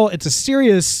Ferrell. It's a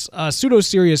serious,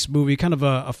 pseudo-serious movie, kind of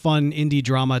a fun indie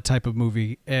drama type of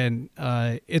movie, and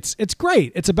it's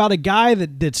great. It's about a guy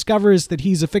that discovers that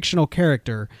he's a fictional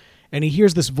character, and he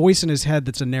hears this voice in his head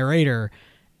that's a narrator,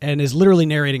 and is literally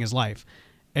narrating his life.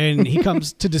 And he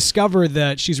comes to discover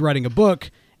that she's writing a book,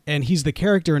 and he's the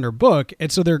character in her book,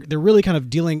 and so they're really kind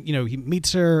of dealing. He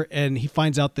meets her, and he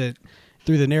finds out that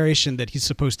through the narration that he's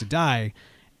supposed to die.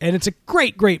 And it's a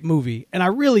great, great movie. And I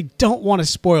really don't want to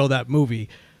spoil that movie.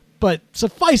 But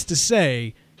suffice to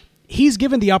say, he's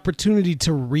given the opportunity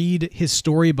to read his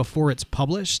story before it's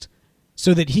published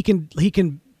so that he can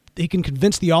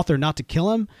convince the author not to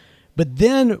kill him. But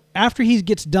then after he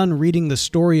gets done reading the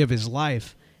story of his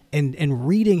life and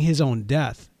reading his own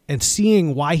death and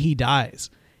seeing why he dies,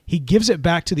 he gives it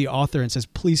back to the author and says,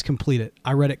 please complete it.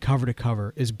 I read it cover to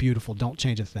cover. It's beautiful. Don't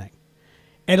change a thing.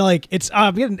 And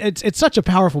it's such a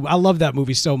powerful. I love that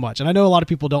movie so much, and I know a lot of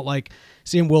people don't like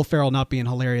seeing Will Ferrell not being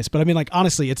hilarious, but I mean,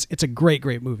 honestly, it's a great,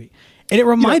 great movie, and it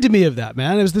reminded me of that,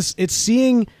 man. It's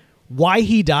seeing why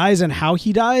he dies and how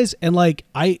he dies, and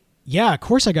of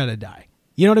course I gotta die.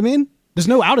 You know what I mean? There's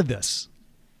no out of this.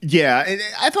 Yeah, and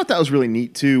I thought that was really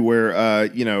neat too, where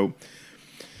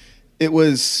it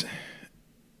was.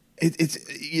 It's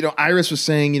Iris was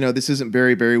saying, this isn't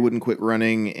Barry. Barry wouldn't quit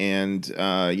running. And,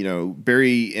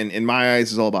 Barry, in my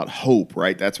eyes, is all about hope,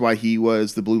 right? That's why he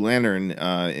was the Blue Lantern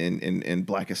in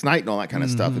Blackest Night and all that kind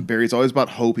of stuff. And Barry's always about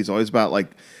hope. He's always about,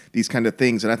 these kind of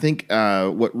things. And I think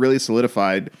what really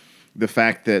solidified the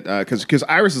fact that, because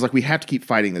Iris is like, we have to keep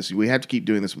fighting this. We have to keep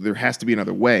doing this. There has to be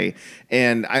another way.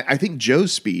 And I think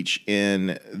Joe's speech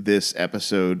in this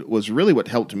episode was really what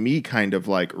helped me kind of,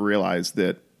 realize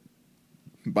that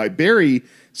by Barry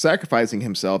sacrificing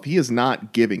himself, he is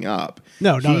not giving up.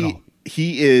 No, not at all.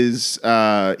 He is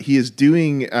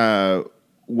doing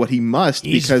what he must.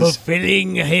 He's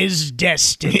fulfilling his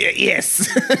destiny.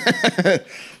 Yes,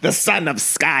 the son of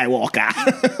Skywalker.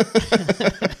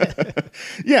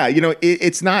 Yeah,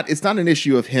 it's not an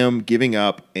issue of him giving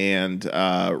up and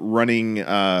running.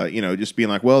 Just being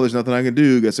like, well, there's nothing I can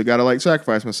do. Guess I got to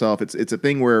sacrifice myself. It's a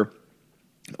thing where,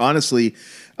 honestly,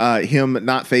 him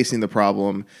not facing the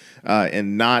problem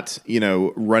and not,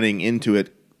 running into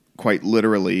it quite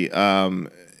literally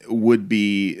would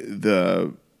be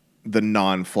the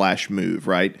non-Flash move,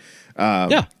 right?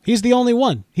 Yeah, he's the only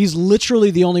one. He's literally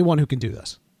the only one who can do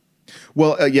this.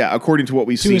 Well, according to what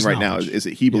we've seen right now, is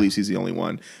that he believes he's the only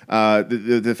one.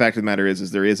 The fact of the matter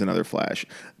is there is another Flash.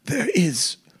 There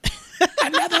is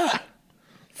another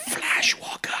Flash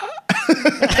Walker.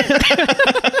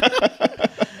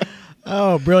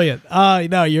 Oh, brilliant!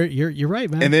 No, you're right,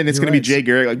 man. And then it's going to be Jay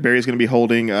Garrick. Barry's going to be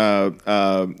holding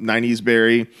 90s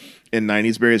Barry, and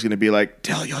 90s Barry is going to be like,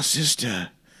 "Tell your sister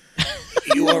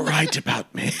you were right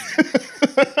about me."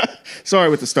 Sorry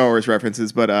with the Star Wars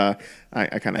references, but I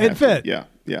kind of fit. Yeah.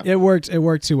 Yeah. It worked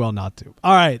too well not to.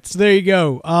 All right, so there you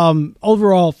go.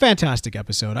 Overall, fantastic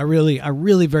episode. I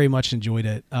really very much enjoyed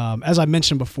it. As I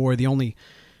mentioned before, the only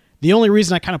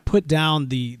reason I kind of put down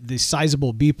the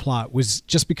sizable B plot was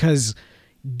just because,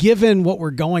 given what we're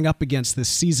going up against this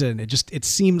season, it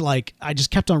seemed like I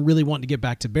just kept on really wanting to get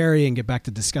back to Barry and get back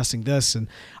to discussing this. And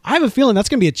I have a feeling that's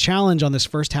going to be a challenge on this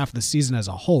first half of the season as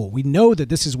a whole. We know that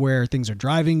this is where things are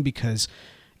driving because,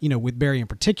 with Barry in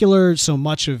particular, so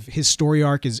much of his story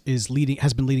arc has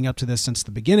been leading up to this since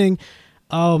the beginning.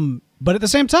 But at the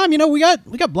same time, we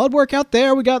got blood work out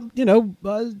there. We got,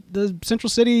 the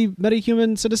Central City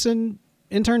Metahuman Citizen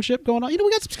internship going on. We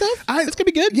got some stuff. It's gonna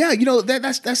be good. Yeah,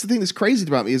 that's the thing that's crazy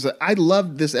about me is that I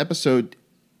loved this episode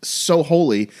so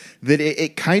wholly that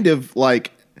it kind of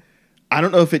like, I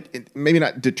don't know if it maybe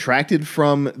not detracted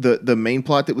from the main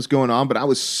plot that was going on, but I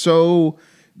was so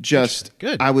just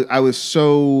good. I was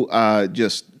so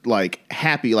just like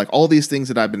happy, like all these things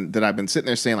that I've been sitting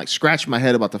there saying, like scratching my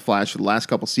head about the Flash for the last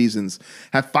couple seasons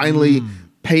have finally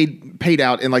paid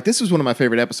out. And like, this was one of my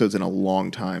favorite episodes in a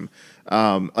long time.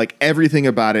 Like everything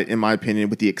about it, in my opinion,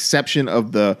 with the exception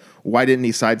of the why didn't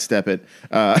he sidestep it?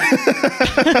 No,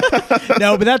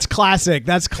 but that's classic.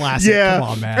 That's classic. Yeah, come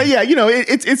on, man. Yeah,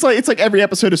 it's like every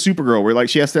episode of Supergirl where like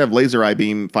she has to have laser eye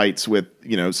beam fights with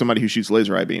somebody who shoots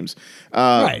laser eye beams.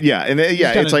 Right. Yeah, and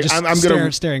it's like I'm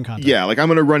gonna staring contact. Yeah, like I'm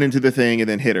gonna run into the thing and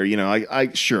then hit her. I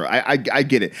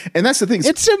get it, and that's the thing.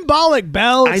 It's symbolic,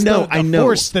 Bell. It's I know.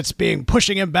 Force that's being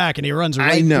pushing him back, and he runs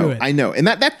right through it. I know, and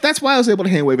that's why I was able to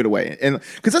hand wave it away. And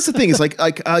because that's the thing is like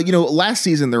last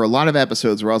season there were a lot of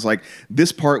episodes where I was like,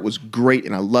 this part was great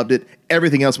and I loved it.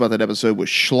 Everything else about that episode was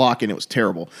schlock and it was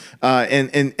terrible.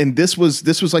 And this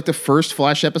was like the first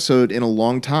Flash episode in a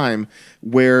long time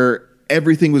where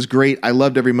everything was great. I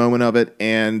loved every moment of it,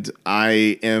 and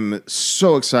I am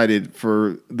so excited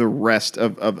for the rest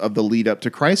of the lead up to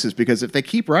Crisis, because if they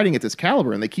keep writing at this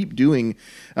caliber and they keep doing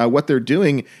what they're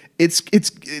doing, we're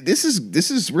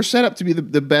set up to be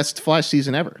the best Flash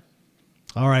season ever.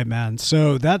 All right, man.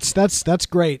 So that's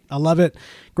great. I love it.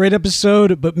 Great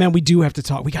episode, but man, we do have to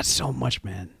talk. We got so much,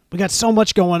 man. We got so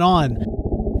much going on.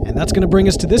 And that's going to bring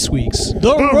us to this week's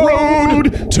The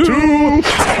Road to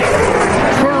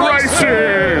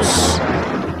Crisis.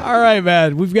 All right,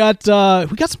 man. We got some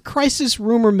Crisis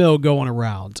rumor mill going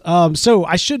around. So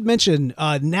I should mention,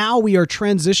 now we are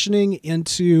transitioning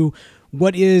into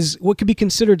what could be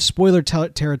considered spoiler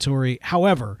territory.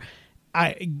 However,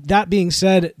 that being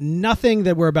said, nothing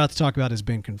that we're about to talk about has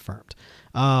been confirmed.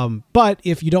 But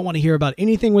if you don't want to hear about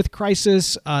anything with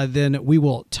Crisis, then we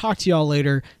will talk to y'all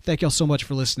later. Thank y'all so much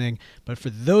for listening. But for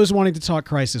those wanting to talk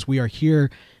Crisis, we are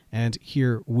here, and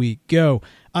here we go.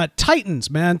 Titans,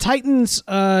 man. Titans,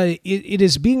 it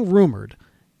is being rumored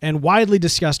and widely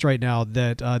discussed right now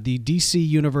that the DC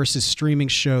Universe's streaming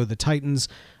show, The Titans,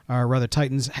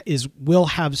 will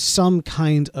have some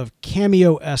kind of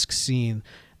cameo-esque scene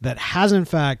that has, in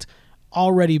fact,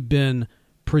 already been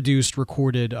produced,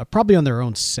 recorded, probably on their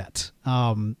own set.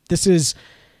 This is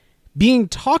being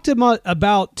talked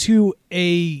about to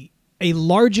a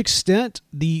large extent.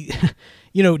 During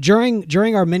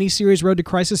our miniseries Road to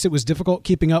Crisis, it was difficult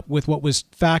keeping up with what was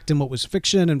fact and what was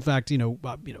fiction. In fact,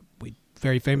 we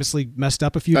very famously messed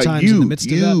up a few times in the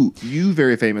midst of that. You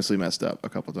very famously messed up a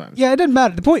couple times. Yeah, it didn't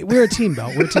matter. The point, we're a team,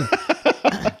 Bell. We're a team.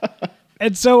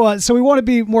 And so we want to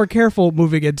be more careful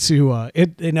moving into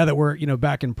it now that we're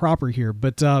back in proper here.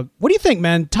 But what do you think,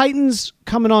 man? Titans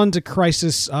coming on to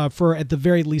Crisis for at the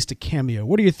very least a cameo.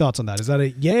 What are your thoughts on that? Is that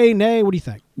a yay, nay? What do you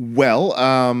think? Well,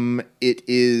 it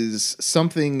is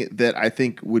something that I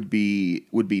think would be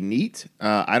neat.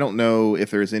 I don't know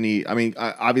if there's any. I mean,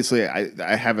 obviously,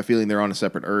 I have a feeling they're on a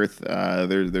separate Earth.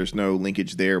 There's no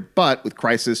linkage there. But with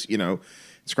Crisis,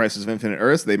 it's Crisis of Infinite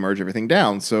Earths. They merge everything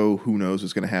down. So who knows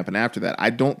what's going to happen after that?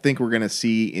 I don't think we're going to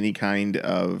see any kind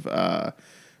of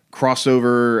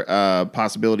crossover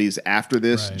possibilities after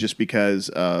this, right, just because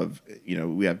of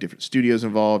we have different studios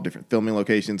involved, different filming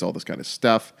locations, all this kind of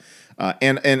stuff,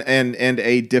 and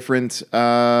a different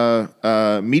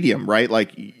medium, right?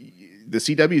 Like the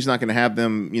CW is not going to have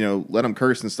them let them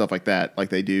curse and stuff like that, like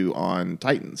they do on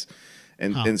Titans.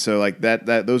 And so like that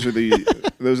those are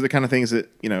the kind of things that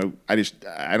I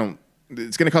don't.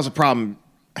 It's going to cause a problem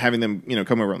having them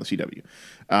come over on the CW.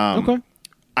 Okay.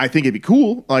 I think it'd be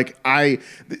cool. Like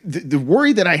the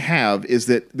worry that I have is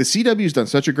that the CW has done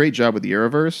such a great job with the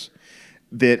Arrowverse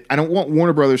that I don't want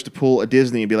Warner Brothers to pull a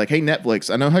Disney and be like, hey,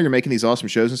 Netflix, I know how you're making these awesome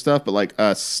shows and stuff, but like,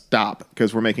 stop,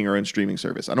 because we're making our own streaming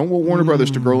service. I don't want Warner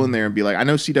Brothers to grow in there and be like, I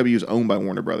know CW is owned by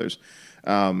Warner Brothers,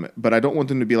 but I don't want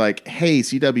them to be like, hey,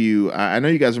 CW, I know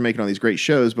you guys are making all these great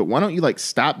shows, but why don't you like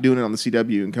stop doing it on the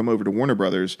CW and come over to Warner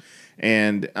Brothers?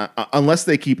 And unless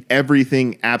they keep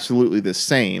everything absolutely the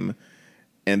same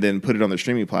and then put it on their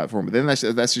streaming platform, but then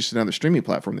that's just another streaming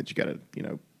platform that you got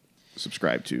to,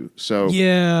 subscribe to. So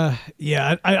yeah,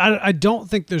 I don't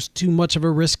think there's too much of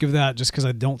a risk of that, just because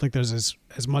I don't think there's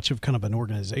as much of kind of an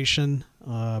organization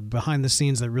behind the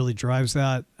scenes that really drives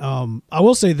that. I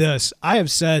will say this: I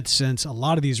have said since a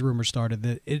lot of these rumors started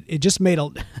that it just made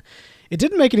it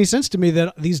didn't make any sense to me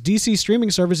that these DC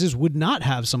streaming services would not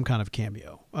have some kind of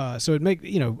cameo. So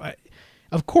it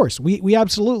of course we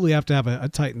absolutely have to have a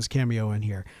Titans cameo in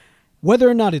here. Whether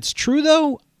or not it's true,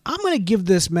 though, I'm going to give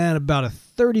this man about a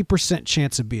 30%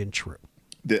 chance of being true.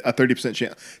 A 30%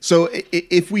 chance. So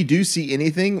if we do see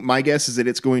anything, my guess is that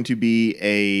it's going to be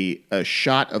a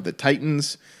shot of the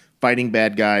Titans fighting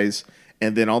bad guys,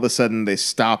 and then all of a sudden they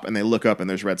stop and they look up and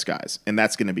there's red skies, and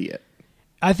that's going to be it.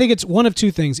 I think it's one of two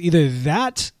things. Either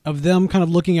that, of them kind of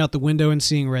looking out the window and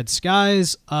seeing red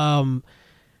skies.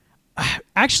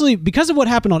 Actually, because of what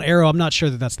happened on Arrow, I'm not sure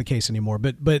that that's the case anymore,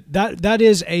 but that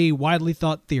is a widely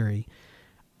thought theory.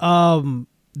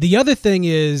 The other thing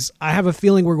is, I have a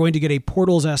feeling we're going to get a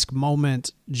Portals-esque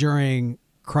moment during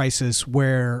Crisis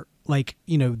where,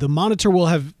 the Monitor will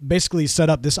have basically set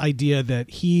up this idea that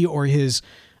he or his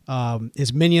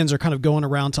minions are kind of going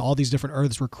around to all these different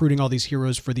Earths, recruiting all these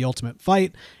heroes for the ultimate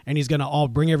fight, and he's going to all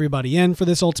bring everybody in for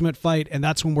this ultimate fight, and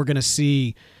that's when we're going to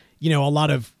see, a lot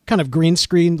of kind of green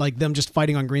screen, like them just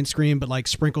fighting on green screen, but like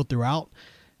sprinkled throughout.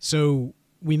 So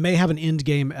we may have an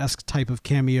Endgame-esque type of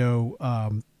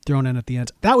cameo thrown in at the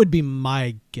end. That would be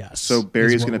my guess. So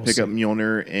Barry's going to pick up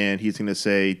Mjolnir and he's going to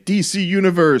say, DC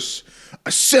Universe,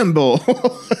 assemble.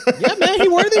 Yeah, man,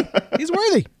 he's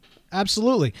worthy.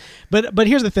 Absolutely. But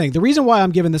here's the thing. The reason why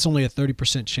I'm giving this only a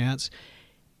 30% chance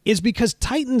is because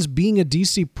Titans being a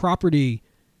DC property,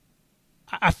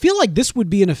 I feel like this would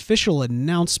be an official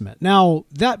announcement. Now,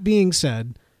 that being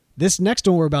said, this next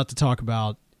one we're about to talk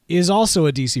about is also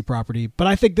a DC property, but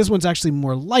I think this one's actually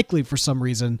more likely for some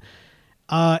reason.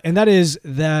 And that is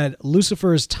that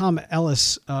Lucifer's Tom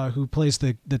Ellis, who plays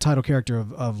the title character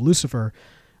of Lucifer,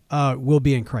 will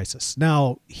be in Crisis.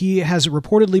 Now, he has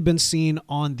reportedly been seen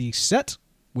on the set,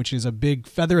 which is a big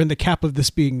feather in the cap of this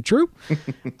being true.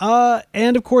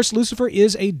 And, of course, Lucifer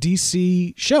is a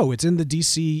DC show. It's in the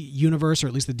DC universe, or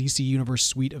at least the DC universe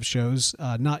suite of shows,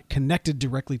 not connected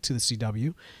directly to the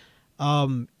CW.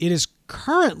 It is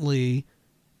currently...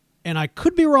 and I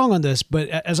could be wrong on this, but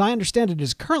as I understand it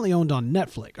is currently owned by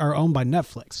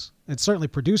Netflix. It's certainly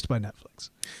produced by Netflix.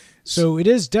 So it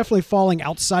is definitely falling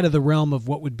outside of the realm of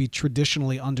what would be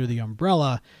traditionally under the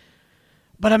umbrella.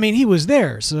 But I mean, he was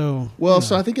there, so... Well,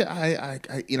 so I think I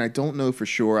don't know for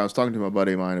sure. I was talking to my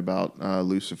buddy of mine about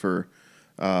Lucifer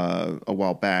a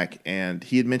while back, and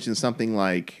he had mentioned something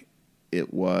like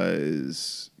it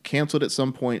was canceled at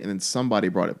some point, and then somebody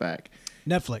brought it back.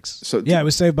 Netflix. So yeah, it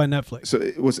was saved by Netflix. So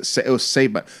it was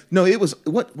saved by... No, it was...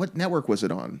 What network was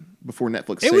it on before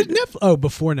Netflix saved it?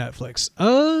 Before Netflix.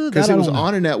 Because it was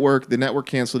on a network. The network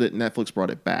canceled it. Netflix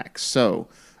brought it back. So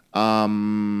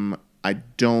I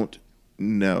don't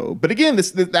know. But again,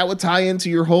 that would tie into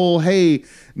your whole, hey,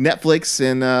 Netflix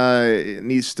and it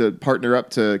needs to partner up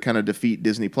to kind of defeat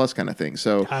Disney Plus kind of thing.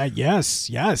 So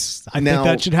yes. I think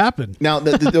that should happen. Now,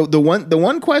 the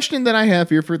one question that I have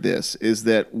here for this is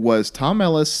that, was Tom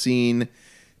Ellis seen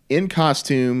in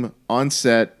costume on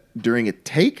set during a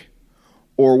take,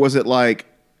 or was it like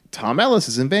Tom Ellis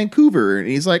is in Vancouver and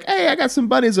he's like, hey, I got some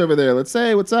buddies over there. Let's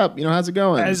say, what's up? How's it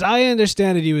going? As I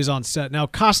understand it, he was on set. Now,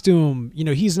 costume,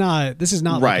 he's not, this is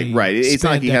not right. It's not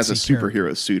like he has a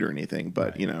superhero suit or anything,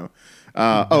 but,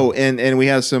 and we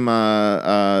have some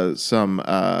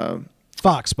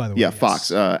Fox, by the way. Yeah, yes.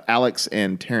 Fox. Alex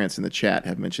and Terrence in the chat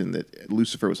have mentioned that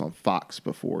Lucifer was on Fox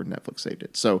before Netflix saved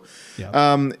it. So,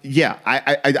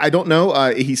 I don't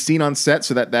know. He's seen on set,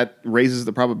 so that raises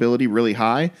the probability really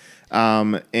high.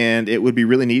 And it would be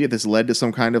really neat if this led to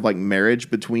some kind of like marriage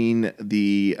between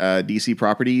the DC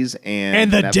properties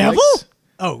and the Netflix. devil.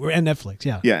 Oh, and Netflix,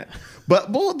 yeah. But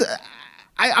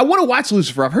I want to watch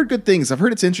Lucifer. I've heard good things. I've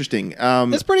heard it's interesting.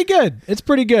 It's pretty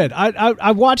good.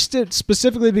 I watched it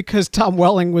specifically because Tom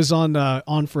Welling was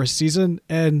on for a season,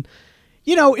 and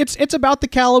it's about the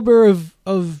caliber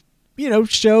of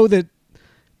show that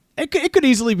it could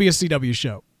easily be a CW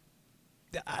show.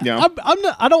 Yeah. I'm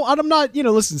not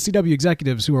listen, CW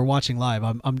executives who are watching live,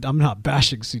 I'm not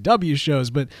bashing CW shows,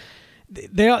 but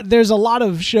there's a lot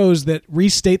of shows that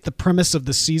restate the premise of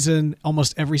the season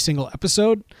almost every single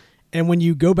episode. And when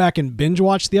you go back and binge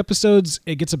watch the episodes,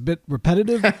 it gets a bit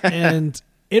repetitive and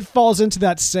it falls into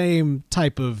that same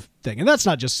type of thing. And that's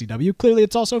not just CW. Clearly,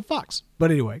 it's also Fox.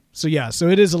 But anyway, so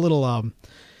it is a little,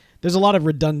 there's a lot of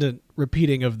redundant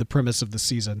repeating of the premise of the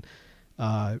season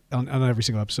on every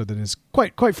single episode that is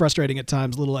quite frustrating at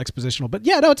times, a little expositional. But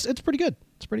yeah, no, it's pretty good.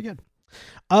 It's pretty good.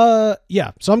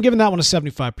 Yeah, so I'm giving that one a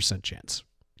 75% chance.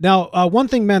 Now, one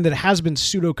thing, man, that has been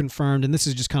pseudo-confirmed, and this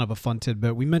is just kind of a fun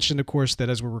tidbit. We mentioned, of course, that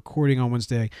as we're recording on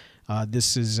Wednesday,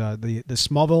 this is the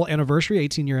Smallville anniversary,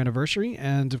 18-year anniversary,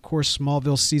 and, of course,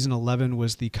 Smallville Season 11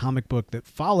 was the comic book that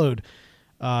followed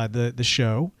the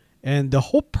show, and the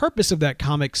whole purpose of that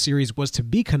comic series was to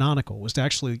be canonical, was to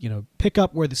actually, pick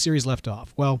up where the series left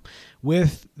off. Well,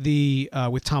 with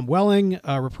Tom Welling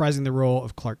reprising the role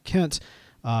of Clark Kent,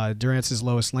 Durance's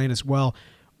Lois Lane as well,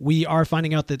 we are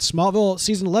finding out that Smallville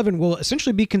Season 11 will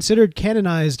essentially be considered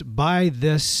canonized by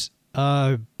this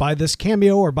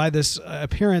cameo or by this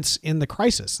appearance in the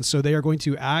Crisis. And so they are going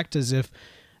to act as if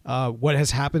what has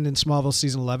happened in Smallville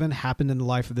Season 11 happened in the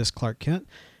life of this Clark Kent.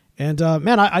 And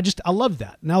man, I love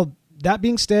that. Now, that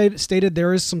being stated,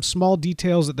 there is some small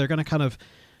details that they're going to kind of,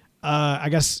 I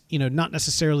guess, not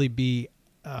necessarily be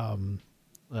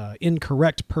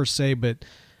incorrect per se, but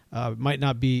might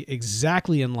not be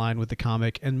exactly in line with the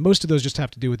comic, and most of those just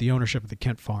have to do with the ownership of the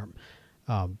Kent farm.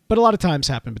 But a lot of times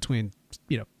happen between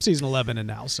season 11 and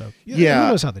now. So who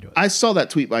knows how they do it. I saw that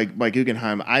tweet by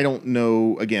Guggenheim. I don't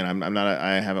know. Again,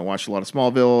 I haven't watched a lot of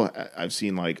Smallville. I've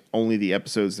seen only the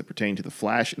episodes that pertain to the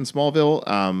Flash in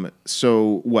Smallville.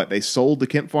 So what, they sold the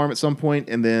Kent farm at some point,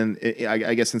 and then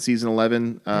I guess in season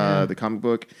 11, the comic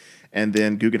book. And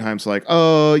then Guggenheim's like,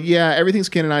 oh, yeah, everything's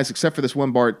canonized except for this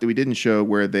one part that we didn't show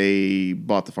where they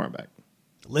bought the farm back.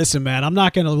 Listen, man, I'm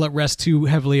not going to rest too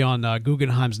heavily on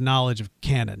Guggenheim's knowledge of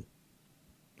canon.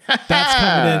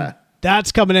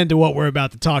 That's coming into what we're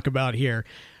about to talk about here.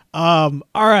 All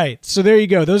right, so there you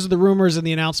go. Those are the rumors and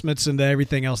the announcements and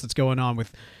everything else that's going on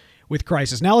with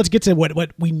Crisis. Now let's get to what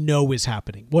we know is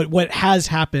happening. What has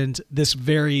happened this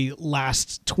very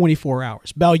last 24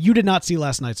 hours. Bell, you did not see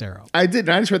last night's Arrow. I did.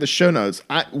 I just read the show notes.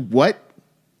 What?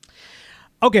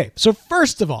 Okay, so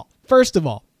first of all,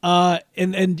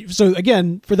 and so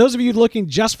again, for those of you looking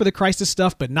just for the Crisis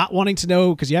stuff but not wanting to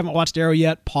know because you haven't watched Arrow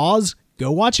yet, pause,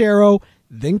 go watch Arrow,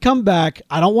 then come back.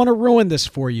 I don't want to ruin this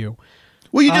for you.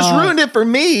 Well, you just ruined it for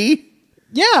me.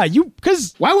 Yeah,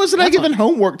 because why wasn't I given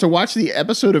homework to watch the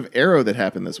episode of Arrow that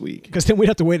happened this week? Because then we'd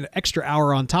have to wait an extra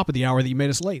hour on top of the hour that you made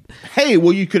us late. Hey,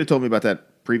 well, you could have told me about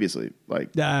that previously.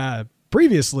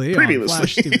 Previously on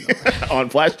Flash TV, on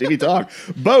Flash TV Talk.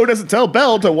 Bo doesn't tell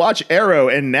Bell to watch Arrow,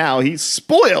 and now he's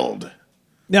spoiled.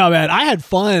 No, man, I had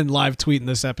fun live tweeting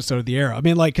this episode of the Arrow. I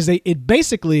mean, because it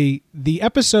basically, the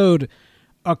episode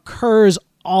occurs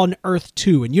on Earth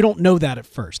 2, and you don't know that at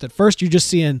first. At first, you're just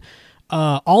seeing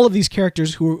all of these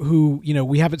characters who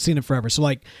we haven't seen in forever.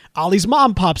 So Ollie's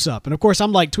mom pops up, and of course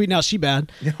I'm tweeting out she bad.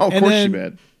 Of course she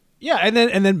bad. Yeah, and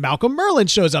then Malcolm Merlyn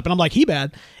shows up, and I'm like, he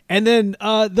bad. And then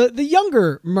the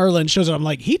younger Merlyn shows up, I'm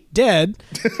like, he dead.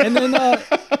 And then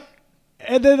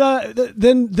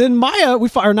then Maya,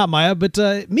 not Maya, but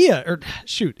Mia, or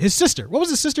shoot, his sister. What was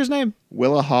his sister's name?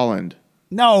 Willa Holland.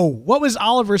 No, what was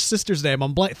Oliver's sister's name?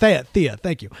 I'm blank. Thea.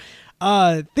 Thank you.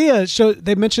 Thea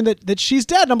they mentioned that she's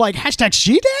dead, and I'm like, hashtag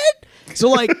she dead?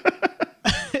 So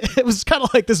it was kind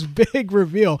of like this big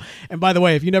reveal. And by the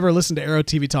way, if you never listened to Arrow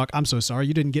TV Talk, I'm so sorry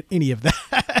you didn't get any of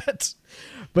that.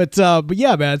 But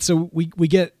yeah, man. So we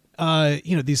get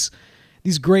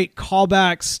these great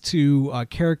callbacks to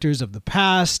characters of the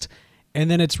past,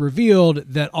 and then it's revealed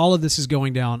that all of this is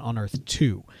going down on Earth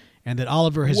 2, and that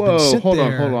Oliver has been sent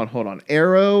there. Hold on.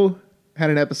 Arrow had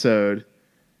an episode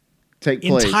take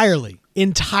place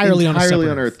entirely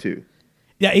on Earth 2.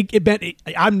 Yeah,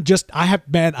 I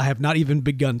have not even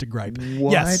begun to gripe.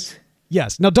 What?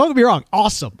 Yes. Now, don't get me wrong.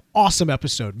 Awesome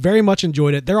episode. Very much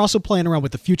enjoyed it. They're also playing around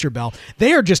with the future, Bell.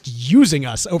 They are just using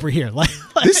us over here.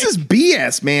 This is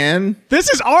BS, man. This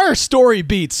is our story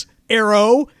beats.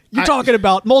 Arrow. You're talking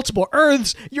about multiple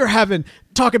Earths. You're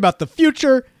talking about the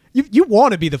future. You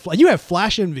want to be you have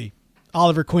Flash envy,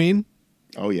 Oliver Queen.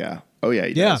 Oh yeah.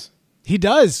 He does. He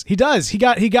does. He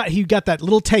got that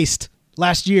little taste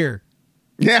last year.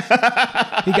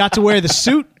 Yeah. He got to wear the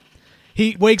suit.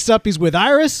 He wakes up, he's with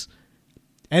Iris,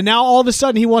 and now all of a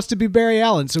sudden he wants to be Barry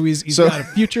Allen. So he's got a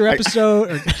future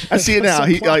episode. I see it now.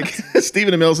 He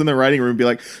Stephen Amell's in the writing room be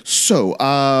like, so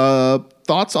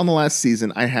thoughts on the last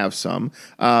season? I have some.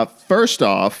 First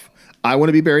off, I want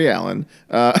to be Barry Allen.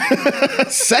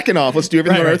 Second off, let's do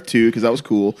everything on Earth 2 because that was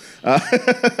cool.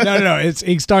 No.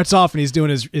 He starts off and he's doing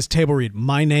his table read.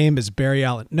 My name is Barry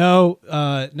Allen. No,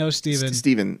 Steven.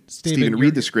 Steven,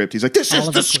 read the script. He's like, this is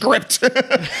the script.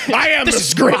 I am the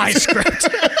script. My script.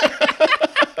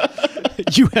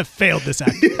 You have failed this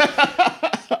act.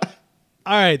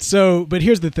 All right, but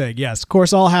here's the thing. Yes, of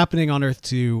course, all happening on Earth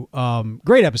 2.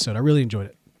 Great episode. I really enjoyed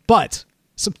it. But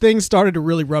some things started to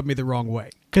really rub me the wrong way.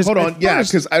 Hold on.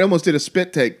 Because I almost did a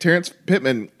spit take. Terrence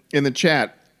Pittman in the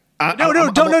chat. No. I'm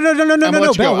going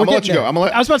to let you go. I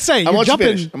was about to say, you're jumping.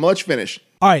 I'm going to let you finish.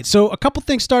 All right, so a couple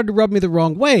things started to rub me the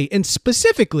wrong way, and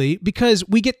specifically because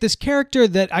we get this character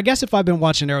that I guess if I've been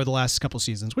watching Arrow the last couple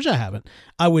seasons, which I haven't,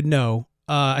 I would know.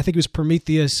 I think it was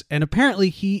Prometheus, and apparently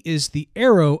he is the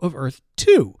Arrow of Earth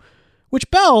 2, which,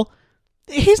 Bell,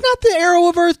 he's not the Arrow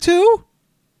of Earth 2.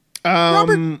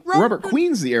 Robert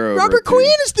Queen's the Arrow of Earth 2. Robert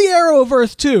Queen is the Arrow of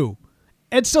Earth 2.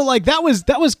 And so, like, that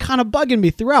was kind of bugging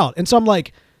me throughout. And so I'm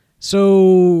like,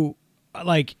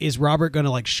 is Robert going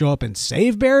to, like, show up and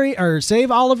save Barry or save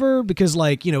Oliver? Because,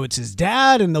 like, you know, it's his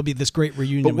dad, and there'll be this great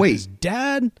reunion with his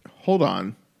dad. Hold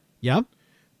on. Yeah?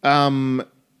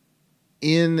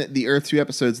 In the Earth 2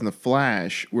 episodes in The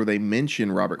Flash, where they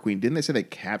mention Robert Queen, didn't they say they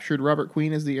captured Robert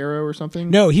Queen as the Arrow or something?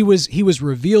 No, he was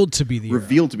revealed to be the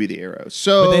Arrow. To be the Arrow.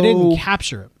 So, but they didn't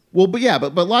capture him. Well,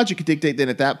 but logic could dictate then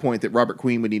at that point that Robert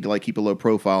Queen would need to like keep a low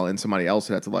profile, and somebody else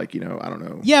would have to like, you know, I don't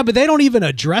know. Yeah, but they don't even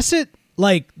address it.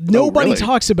 Like nobody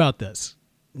talks about this.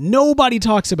 Nobody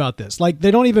talks about this. Like they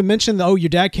don't even mention your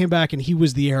dad came back and he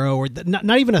was the Arrow, or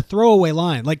not even a throwaway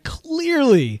line. Like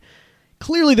clearly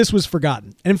this was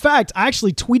forgotten. And in fact, I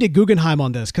actually tweeted Guggenheim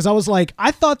on this because I was like,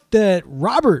 I thought that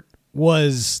Robert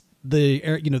was the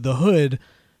hood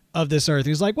of this Earth.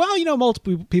 He was like, well, you know,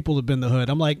 multiple people have been the hood.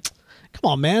 I'm like, come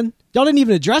on, man. Y'all didn't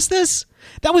even address this?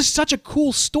 That was such a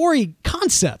cool story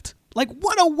concept. Like,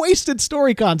 what a wasted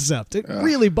story concept. It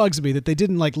really bugs me that they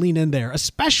didn't, like, lean in there,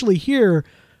 especially here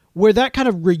where that kind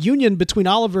of reunion between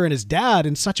Oliver and his dad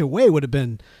in such a way would have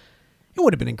been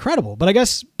incredible. But I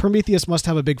guess Prometheus must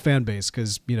have a big fan base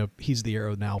because, you know, he's the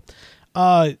Arrow now.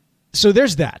 So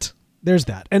there's that.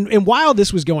 And while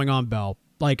this was going on, Bell,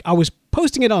 like, I was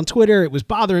posting it on Twitter. It was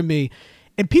bothering me.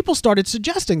 And people started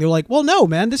suggesting, they're like, well, no,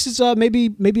 man, this is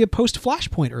maybe a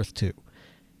post-Flashpoint Earth 2.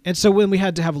 And so when we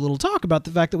had to have a little talk about the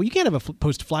fact that, well, you can't have a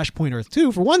post-Flashpoint Earth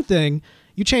 2. For one thing,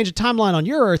 you change a timeline on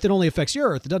your Earth, it only affects your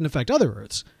Earth. It doesn't affect other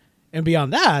Earths. And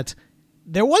beyond that,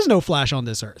 there was no Flash on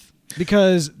this Earth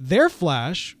because their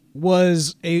Flash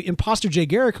was a imposter Jay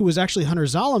Garrick who was actually Hunter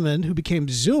Zolomon, who became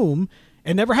Zoom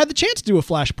and never had the chance to do a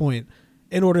Flashpoint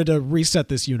in order to reset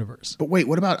this universe. But wait,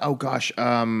 what about,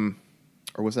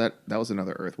 or was that was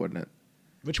another Earth, wasn't it?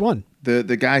 Which one? The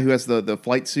guy who has the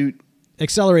flight suit?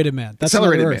 Accelerated Man. That's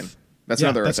Accelerated another Man. Earth. That's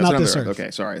another Earth. That's not another this Earth.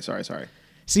 Okay, sorry.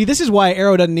 See, this is why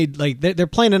Arrow doesn't need, like, they're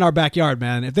playing in our backyard,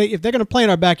 man. If they're going to play in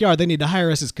our backyard, they need to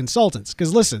hire us as consultants.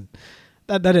 Because listen,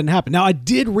 that didn't happen. Now, I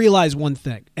did realize one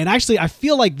thing, and actually, I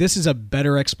feel like this is a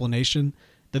better explanation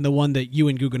than the one that you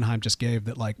and Guggenheim just gave.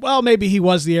 That, like, well, maybe he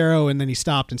was the Arrow, and then he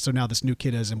stopped, and so now this new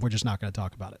kid is, and we're just not going to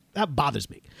talk about it. That bothers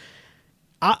me.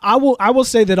 I will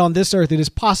say that on this Earth, it is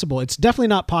possible. It's definitely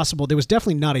not possible. There was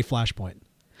definitely not a Flashpoint.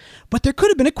 But there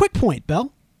could have been a Quick Point,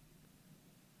 Bell.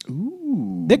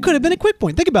 Ooh. There could have been a Quick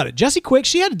Point. Think about it. Jessie Quick,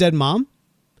 she had a dead mom.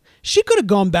 She could have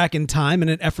gone back in time in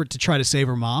an effort to try to save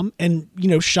her mom and, you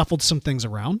know, shuffled some things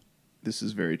around. This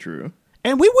is very true.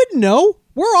 And we wouldn't know.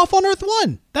 We're off on Earth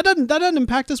 1. That doesn't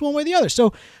impact us one way or the other.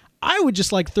 So I would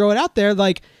just, like, throw it out there,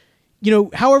 like, you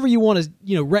know, however you want to,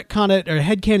 you know, retcon it or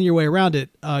headcanon your way around it.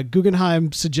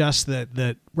 Guggenheim suggests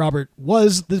that Robert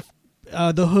was the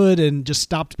hood and just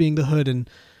stopped being the hood, and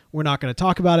we're not going to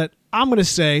talk about it. I'm going to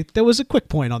say there was a Quick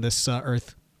Point on this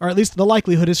Earth, or at least the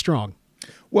likelihood is strong.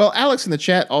 Well, Alex in the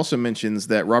chat also mentions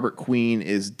that Robert Queen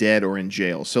is dead or in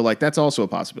jail, so like that's also a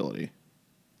possibility.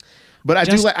 But I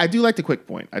do like the Quick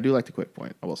Point. I do like the Quick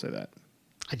Point. I will say that.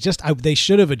 They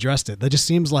should have addressed it. That just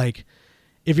seems like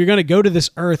if you're going to go to this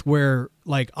Earth where,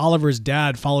 like, Oliver's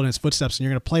dad followed in his footsteps and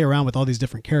you're going to play around with all these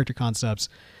different character concepts,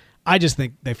 I just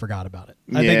think they forgot about it.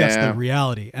 I think that's the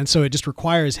reality. And so it just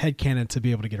requires headcanon to be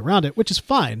able to get around it, which is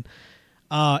fine.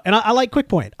 And I like Quick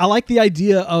Point. I like the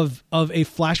idea of a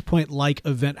Flashpoint-like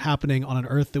event happening on an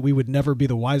Earth that we would never be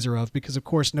the wiser of, because, of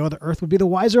course, no other Earth would be the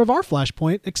wiser of our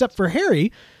Flashpoint, except for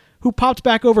Harry, who popped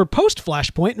back over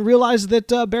post-Flashpoint and realized that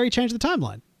Barry changed the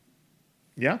timeline.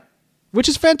 Yeah. Which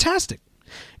is fantastic.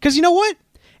 Because you know what?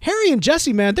 Harry and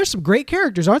Jessie, man, they're some great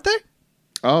characters, aren't they?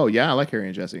 Oh, yeah, I like Harry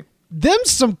and Jessie.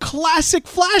 Them's some classic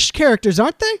Flash characters,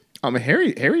 aren't they?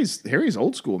 Harry's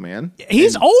old school, man.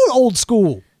 He's old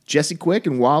school. Jesse Quick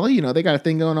and Wally, they got a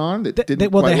thing going on that didn't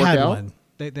quite they work had out. one.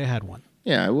 They had one.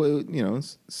 Yeah, well,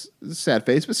 it's a sad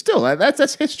face, but still,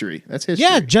 that's history. That's history.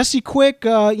 Yeah, Jesse Quick,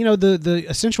 the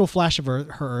essential Flash of her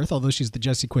Earth, although she's the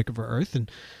Jesse Quick of her Earth.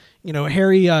 And,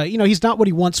 Harry, he's not what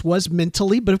he once was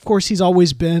mentally, but of course he's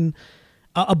always been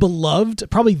a beloved,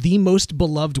 probably the most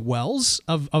beloved Wells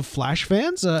of Flash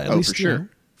fans, at least for sure.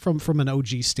 From an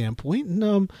OG standpoint.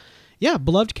 And,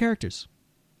 beloved characters.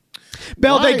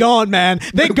 Bell, they gone, man.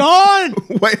 They gone.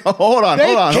 Wait, hold on.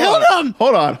 They killed him.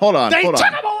 Hold on. They took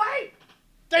him away.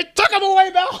 They took him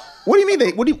away, Bell. What do you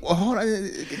mean hold on.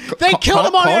 They killed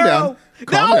him on Arrow.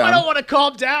 Calm No, down. I don't want to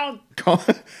calm down.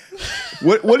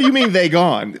 What do you mean they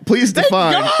gone? Please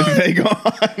define they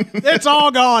gone. It's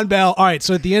all gone, Bell. All right,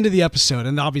 so at the end of the episode,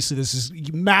 and obviously this is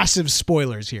massive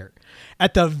spoilers here.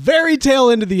 At the very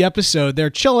tail end of the episode, they're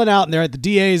chilling out and they're at the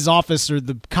DA's office or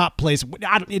the cop place.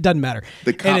 It doesn't matter.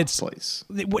 The cop place.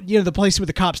 The place where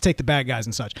the cops take the bad guys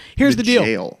and such. Here's the deal.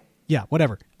 Jail. Yeah,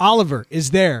 whatever. Oliver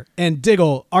is there, and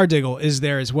our Diggle is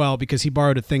there as well because he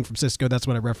borrowed a thing from Cisco. That's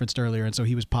what I referenced earlier, and so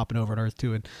he was popping over on Earth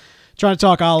too and trying to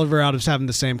talk Oliver out of having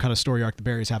the same kind of story arc the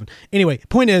Barry's having. Anyway,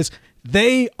 point is,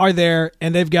 they are there,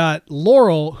 and they've got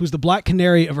Laurel, who's the Black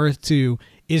Canary of Earth 2,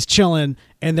 is chilling,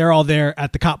 and they're all there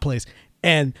at the cop place.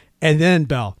 And then,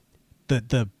 Bell,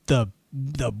 the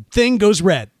thing goes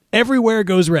red. Everywhere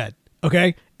goes red.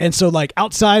 Okay? And so, like,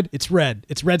 outside, it's red.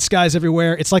 It's red skies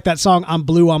everywhere. It's like that song, I'm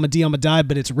Blue, I'm a D, I'm a Die,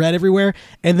 but it's red everywhere.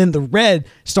 And then the red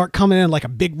start coming in like a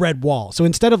big red wall. So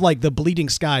instead of, like, the bleeding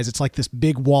skies, it's like this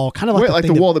big wall, kind of like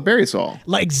the wall that Barry saw.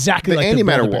 Like, exactly the like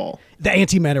antimatter wall. The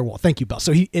antimatter wall. Thank you, Bell.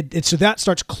 So so that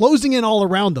starts closing in all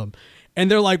around them. And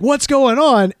they're like, what's going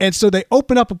on? And so they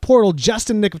open up a portal just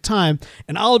in the nick of time.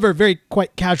 And Oliver very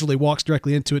quite casually walks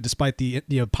directly into it despite the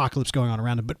apocalypse going on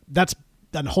around him. But that's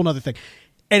a whole other thing.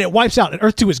 And it wipes out. And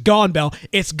Earth 2 is gone, Bell.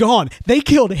 It's gone. They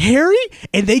killed Harry,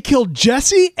 and they killed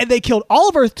Jesse, and they killed all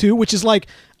of Earth 2, which is like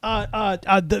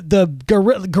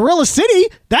the Gorilla City.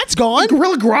 That's gone.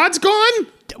 Gorilla Grodd's gone?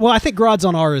 Well, I think Grodd's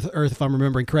on our Earth, if I'm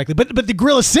remembering correctly. But the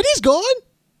Gorilla City's gone.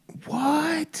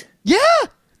 What? Yeah.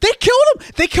 They killed him.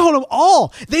 They killed them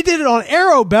all. They did it on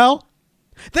Arrow, Bell.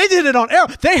 They did it on Arrow.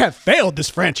 They have failed this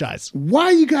franchise.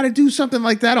 Why you got to do something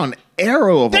like that on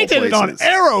Arrow of all places? They did it on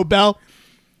Arrow, Bell.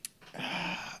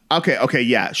 Okay,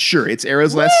 yeah, sure. It's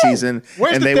Arrow's last season.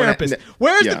 Where's the therapist?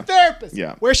 Where's the therapist?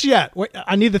 Yeah. Where's she at?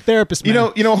 I need the therapist,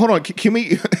 man. You know, hold on. Can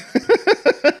we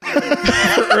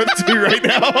Earth 2 right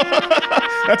now?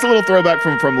 That's a little throwback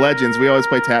from Legends. We always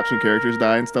play taps when characters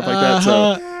die and stuff like that.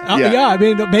 So yeah, I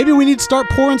mean, maybe we need to start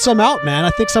pouring some out, man.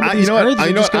 I think some of these Earths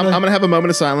are just I'm going to have a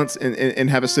moment of silence and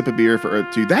have a sip of beer for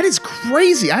Earth 2. That is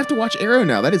crazy. I have to watch Arrow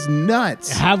now. That is nuts.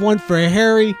 Have one for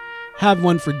Harry. Have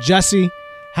one for Jesse.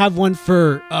 Have one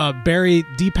for Barry,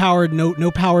 depowered,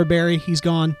 no power Barry. He's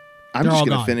gone. I'm just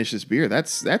going to finish this beer.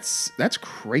 That's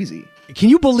crazy. Can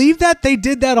you believe that they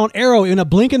did that on Arrow in a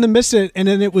blink and the miss it, and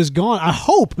then it was gone? I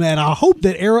hope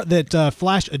that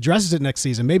Flash addresses it next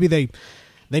season. Maybe they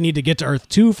need to get to Earth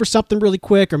 2 for something really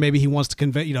quick, or maybe he wants to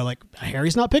convey, like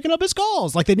Harry's not picking up his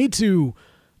calls. Like they need to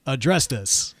address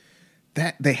this.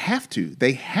 That they have to.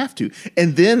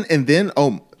 And then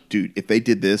oh dude, if they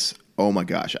did this, oh my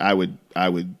gosh, it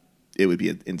would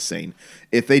be insane.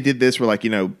 If they did this where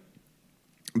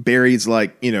Barry's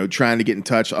trying to get in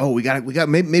touch. Oh, we got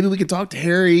maybe we can talk to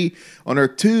Harry on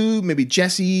Earth 2, maybe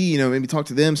Jesse, maybe talk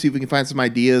to them, see if we can find some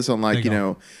ideas on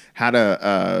how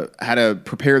to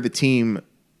prepare the team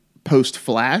post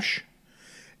Flash.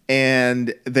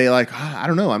 And they I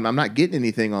don't know, I'm not getting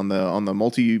anything on the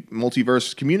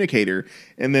multiverse communicator,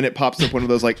 and then it pops up one of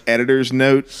those editor's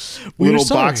note little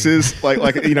boxes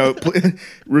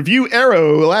review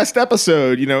Arrow last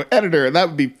episode, editor, and that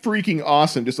would be freaking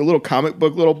awesome. Just a little comic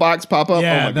book little box pop up.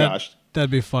 Yeah, oh my gosh,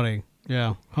 that'd be funny.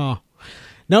 Yeah, huh?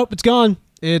 Nope, it's gone.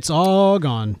 It's all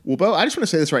gone. Well, Bo, I just want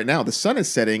to say this right now. The sun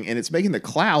is setting, and it's making the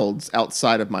clouds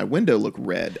outside of my window look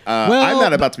red. I'm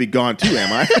not about to be gone too,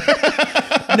 am I?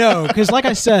 No, because like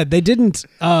I said, they didn't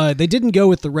go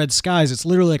with the red skies. It's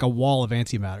literally like a wall of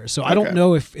antimatter. So I don't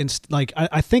know if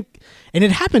I think, and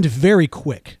it happened very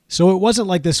quick. So it wasn't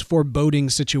like this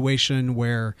foreboding situation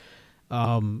where,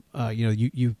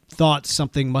 you thought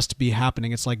something must be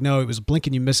happening. It's like, no, it was a blink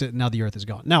and you miss it, and now the Earth is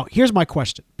gone. Now, here's my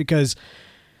question, because.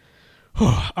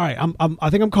 All right, I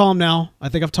think I'm calm now. I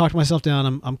think I've talked myself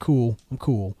down. I'm cool.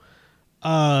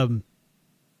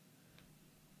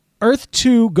 Earth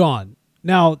 2 gone.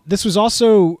 Now, this was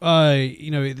also,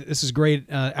 this is great.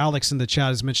 Alex in the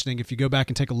chat is mentioning, if you go back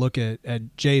and take a look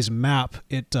at Jay's map,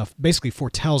 it basically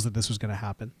foretells that this was going to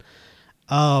happen.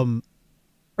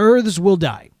 Earths will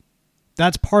die.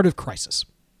 That's part of Crisis.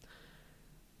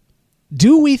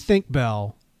 Do we think,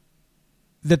 Bell,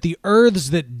 that the Earths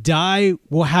that die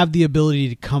will have the ability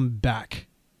to come back?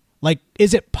 Like,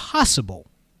 is it possible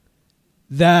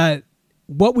that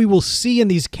what we will see in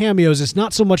these cameos is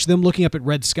not so much them looking up at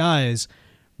red skies,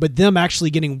 but them actually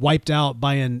getting wiped out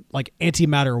by an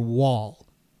antimatter wall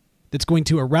that's going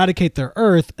to eradicate their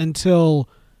Earth until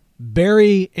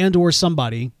Barry and or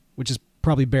somebody, which is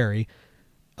probably Barry,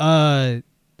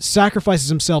 sacrifices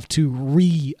himself to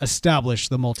re-establish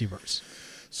the multiverse?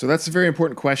 So that's a very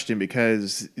important question,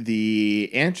 because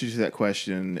the answer to that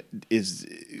question is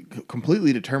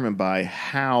completely determined by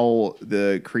how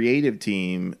the creative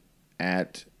team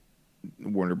at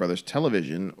Warner Brothers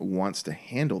Television wants to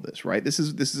handle this, right? This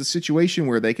is a situation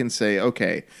where they can say,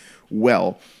 okay,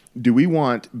 well, do we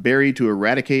want Barry to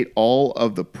eradicate all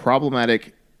of the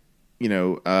problematic,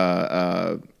 or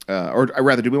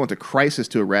rather, do we want the Crisis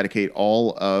to eradicate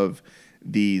all of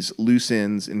these loose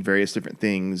ends and various different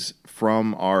things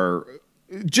from our,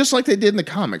 just like they did in the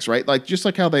comics, right? Like, just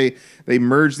like how they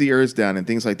merge the Earths down and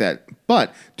things like that.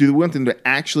 But do we want them to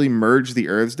actually merge the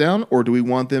Earths down, or do we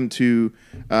want them to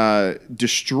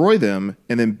destroy them,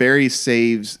 and then Barry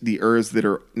saves the Earths that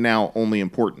are now only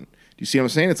important? Do you see what I'm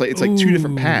saying? It's like two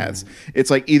different paths.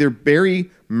 It's like either Barry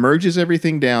merges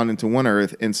everything down into one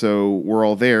Earth, and so we're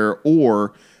all there,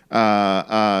 or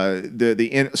the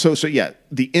end. So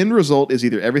the end result is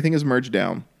either everything is merged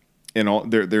down, and all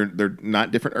they're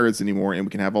not different Earths anymore, and we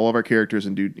can have all of our characters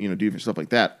and do different stuff like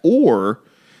that. Or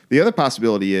the other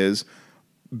possibility is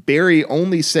Barry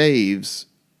only saves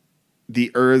the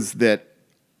Earths that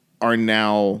are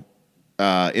now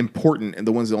important, and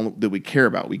the ones that we care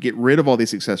about. We get rid of all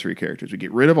these accessory characters. We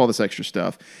get rid of all this extra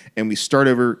stuff, and we start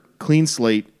over clean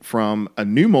slate from a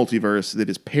new multiverse that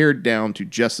is pared down to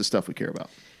just the stuff we care about.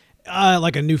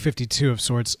 Like a new 52 of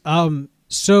sorts.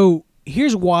 So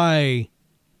here's why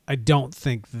I don't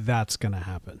think that's going to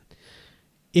happen.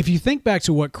 If you think back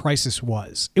to what Crisis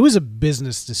was, it was a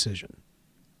business decision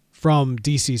from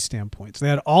DC's standpoint. They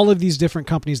had all of these different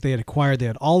companies they had acquired. They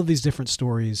had all of these different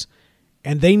stories,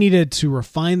 and they needed to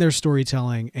refine their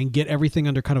storytelling and get everything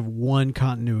under kind of one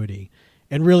continuity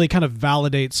and really kind of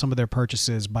validate some of their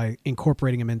purchases by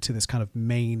incorporating them into this kind of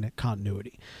main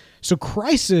continuity. So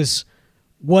Crisis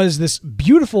was this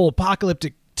beautiful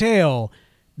apocalyptic tale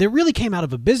that really came out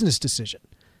of a business decision.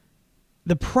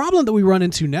 The problem that we run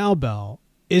into now, Bell,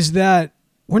 is that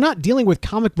we're not dealing with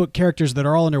comic book characters that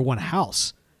are all under one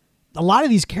house. A lot of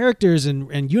these characters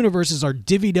and universes are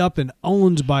divvied up and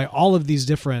owned by all of these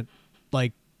different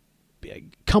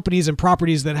companies and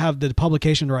properties that have the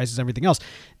publication rights and everything else.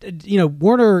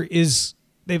 Warner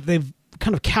they've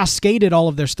kind of cascaded all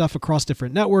of their stuff across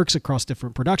different networks, across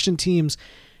different production teams.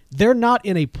 They're not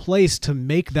in a place to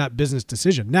make that business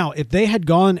decision. Now, if they had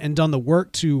gone and done the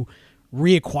work to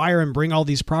reacquire and bring all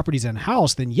these properties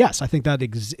in-house, then yes, I think that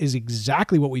is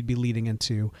exactly what we'd be leading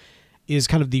into, is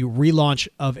kind of the relaunch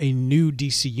of a new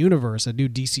DC universe, a new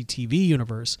DC TV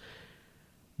universe.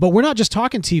 But we're not just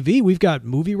talking TV. We've got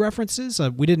movie references.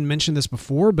 We didn't mention this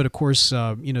before, but of course,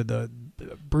 the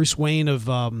Bruce Wayne of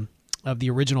the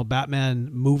original Batman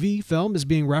movie film is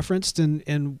being referenced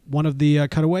in one of the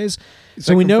cutaways.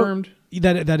 So we confirmed?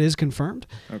 Know that is confirmed.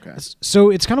 Okay. So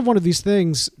it's kind of one of these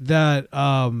things that,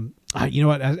 you know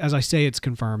what? As I say, it's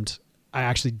confirmed. I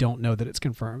actually don't know that it's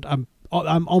confirmed. I'm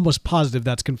almost positive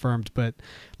that's confirmed, but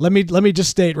let me just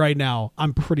state right now,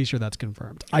 I'm pretty sure that's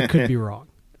confirmed. I could be wrong.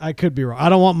 I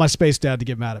don't want my space dad to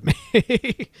get mad at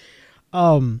me.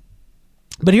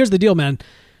 But here's the deal, man.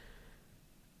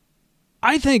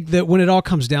 I think that when it all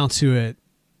comes down to it,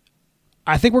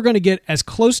 I think we're going to get as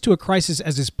close to a Crisis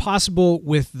as is possible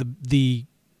with the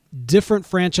different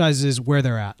franchises where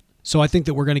they're at. So I think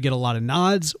that we're going to get a lot of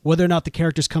nods, whether or not the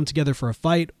characters come together for a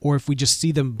fight, or if we just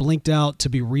see them blinked out to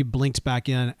be re-blinked back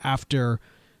in after,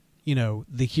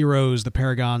 the heroes, the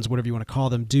paragons, whatever you want to call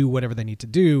them, do whatever they need to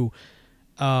do.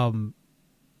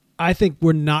 I think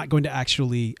we're not going to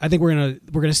actually. I think we're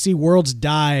gonna see Worlds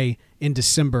die in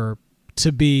December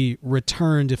to be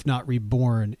returned, if not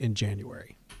reborn, in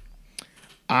January.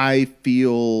 I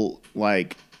feel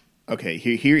like, okay,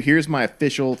 here's my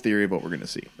official theory of what we're going to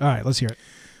see. All right, let's hear it.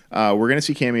 We're going to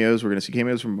see cameos. We're going to see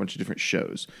cameos from a bunch of different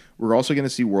shows. We're also going to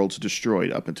see Worlds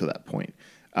destroyed up until that point.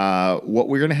 What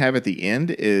we're going to have at the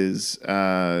end is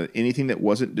anything that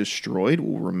wasn't destroyed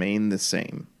will remain the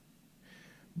same.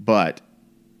 But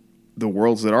the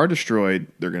worlds that are destroyed,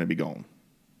 they're going to be gone.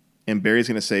 And Barry's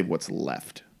going to save what's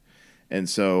left. And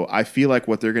so I feel like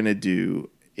what they're going to do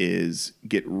is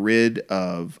get rid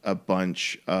of a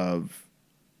bunch of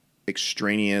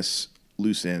extraneous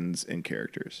loose ends and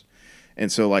characters.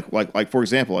 And so, like for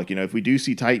example, like, you know, if we do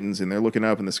see Titans and they're looking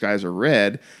up and the skies are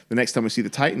red, the next time we see the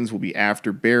Titans will be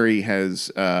after Barry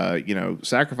has,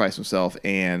 sacrificed himself,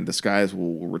 and the skies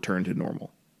will return to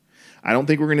normal. I don't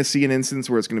think we're going to see an instance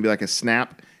where it's going to be like a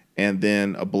snap and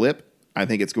then a blip. I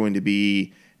think it's going to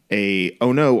be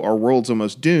oh no, our world's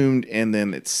almost doomed, and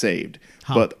then it's saved.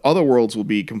 Huh. But other worlds will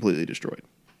be completely destroyed.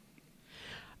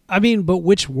 I mean, but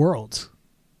which worlds?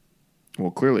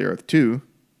 Well, clearly Earth 2.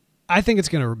 I think it's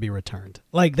going to be returned.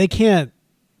 Like, they can't...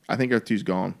 I think Earth 2's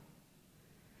gone.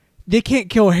 They can't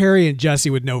kill Harry and Jesse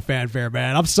with no fanfare,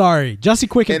 man. I'm sorry. Jesse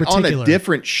Quick in particular. On a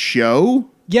different show?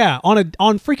 Yeah, on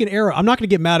freaking Arrow. I'm not going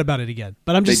to get mad about it again.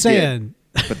 But I'm just saying...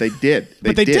 But they did.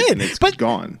 They did. And it's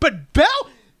gone. But Bell,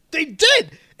 they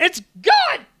did. It's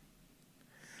gone.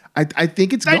 I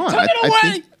think it's gone. They took it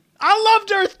away. I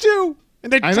loved Earth 2.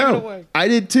 And they took it away. I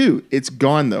did too. It's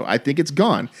gone, though. I think it's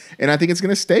gone. And I think it's going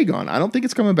to stay gone. I don't think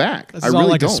it's coming back. This is all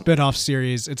like a spin-off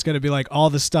series. It's going to be like all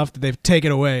the stuff that they've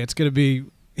taken away. It's going to be...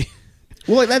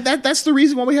 Well, like that's the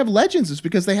reason why we have Legends, is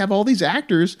because they have all these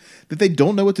actors that they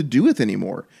don't know what to do with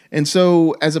anymore. And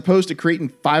so, as opposed to creating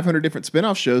 500 different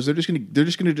spin-off shows, they're just going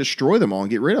to destroy them all and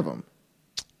get rid of them.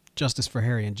 Justice for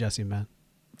Harry and Jesse, man.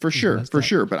 For sure.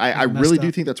 But I really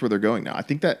do think that's where they're going now. I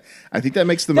think that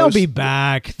makes the most... They'll be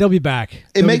back.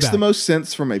 It makes the most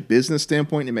sense from a business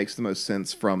standpoint. It makes the most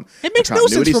sense from... It makes no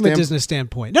sense from a business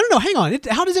standpoint. No, hang on.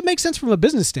 How does it make sense from a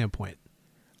business standpoint?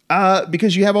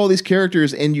 Because you have all these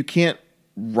characters and you can't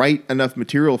write enough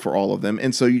material for all of them,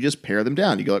 and so you just pare them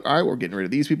down. You go like, all right, we're getting rid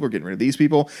of these people, we're getting rid of these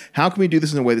people. How can we do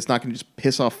this in a way that's not going to just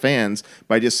piss off fans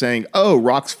by just saying, oh,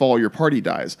 rocks fall, your party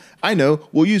dies? I know,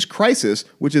 we'll use Crisis,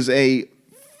 which is a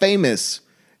famous,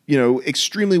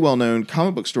 extremely well-known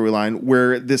comic book storyline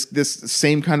where this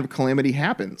same kind of calamity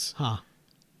happens. Huh.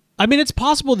 I mean, it's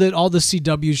possible that all the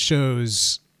CW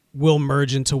shows will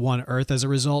merge into one Earth as a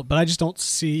result, but I just don't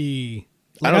see...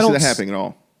 I don't see that happening at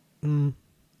all.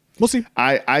 We'll see.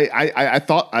 I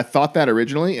thought that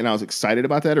originally, and I was excited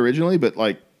about that originally, but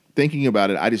like thinking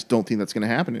about it, I just don't think that's going to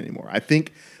happen anymore. I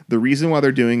think the reason why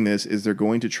they're doing this is they're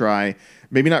going to try,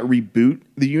 maybe not reboot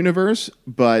the universe,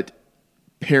 but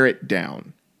pare it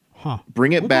down.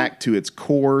 Bring it back to its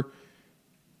core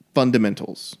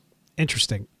fundamentals.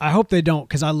 Interesting. I hope they don't,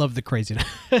 because I love the craziness.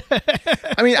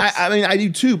 I mean, I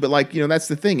do too, but like, that's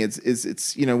the thing.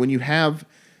 It's when you have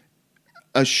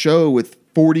a show with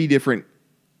 40 different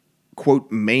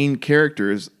quote main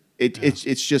characters,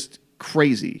 it's just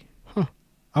crazy. Huh.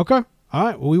 Okay. All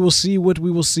right. Well, we will see what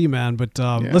we will see, man. But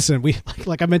listen, we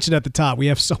like I mentioned at the top, we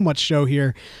have so much show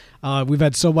here. We've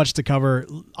had so much to cover.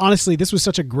 Honestly, this was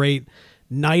such a great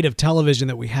night of television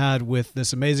that we had with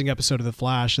this amazing episode of The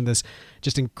Flash and this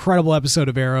just incredible episode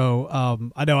of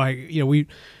Arrow. I know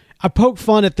I poked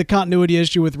fun at the continuity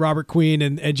issue with Robert Queen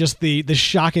and just the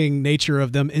shocking nature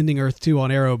of them ending Earth 2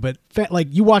 on Arrow. But like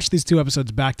you watch these two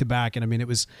episodes back to back, and I mean, it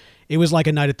was like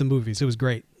a night at the movies. It was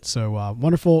great. So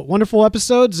wonderful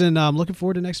episodes, and I'm looking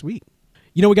forward to next week.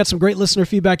 We got some great listener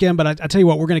feedback in, but I tell you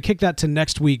what, we're going to kick that to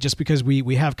next week just because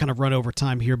we have kind of run over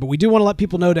time here. But we do want to let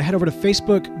people know to head over to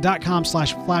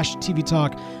facebook.com/Flash TV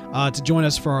Talk to join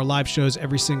us for our live shows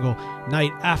every single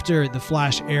night after The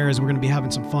Flash airs. We're going to be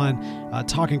having some fun,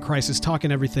 talking Crisis,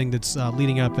 talking everything that's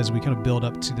leading up as we kind of build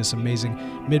up to this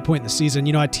amazing midpoint in the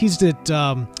season. I teased it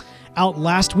out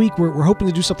last week. We're hoping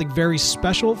to do something very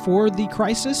special for the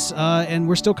Crisis, and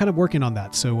we're still kind of working on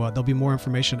that. So there'll be more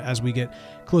information as we get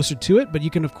closer to it. But you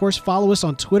can, of course, follow us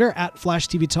on Twitter at Flash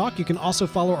TV Talk. You can also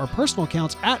follow our personal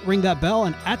accounts at Ring That Bell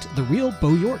and at The Real Bo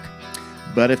York.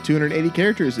 But if 280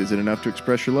 characters isn't enough to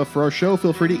express your love for our show,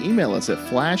 feel free to email us at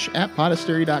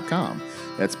flash@podastery.com.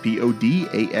 That's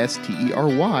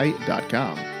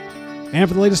PODASTERY.com. And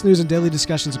for the latest news and daily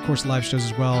discussions, of course, live shows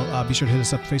as well, be sure to hit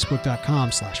us up at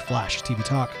facebook.com/Flash TV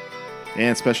Talk.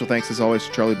 And special thanks, as always,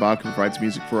 to Charlie Bach, who provides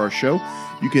music for our show.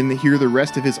 You can hear the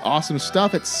rest of his awesome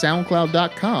stuff at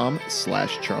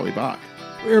soundcloud.com/Charlie Bach.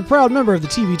 We're a proud member of the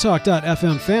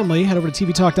TVTalk.fm family. Head over to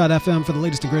TVTalk.fm for the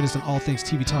latest and greatest in all things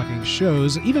TV talking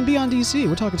shows, even beyond DC.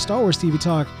 We're talking Star Wars TV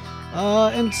Talk,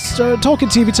 and Tolkien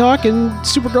TV Talk, and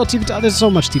Supergirl TV Talk. There's so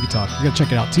much TV Talk. You got to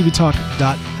check it out.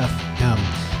 TVTalk.fm.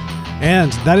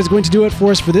 And that is going to do it for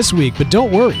us for this week. But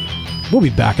don't worry, we'll be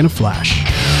back in a flash.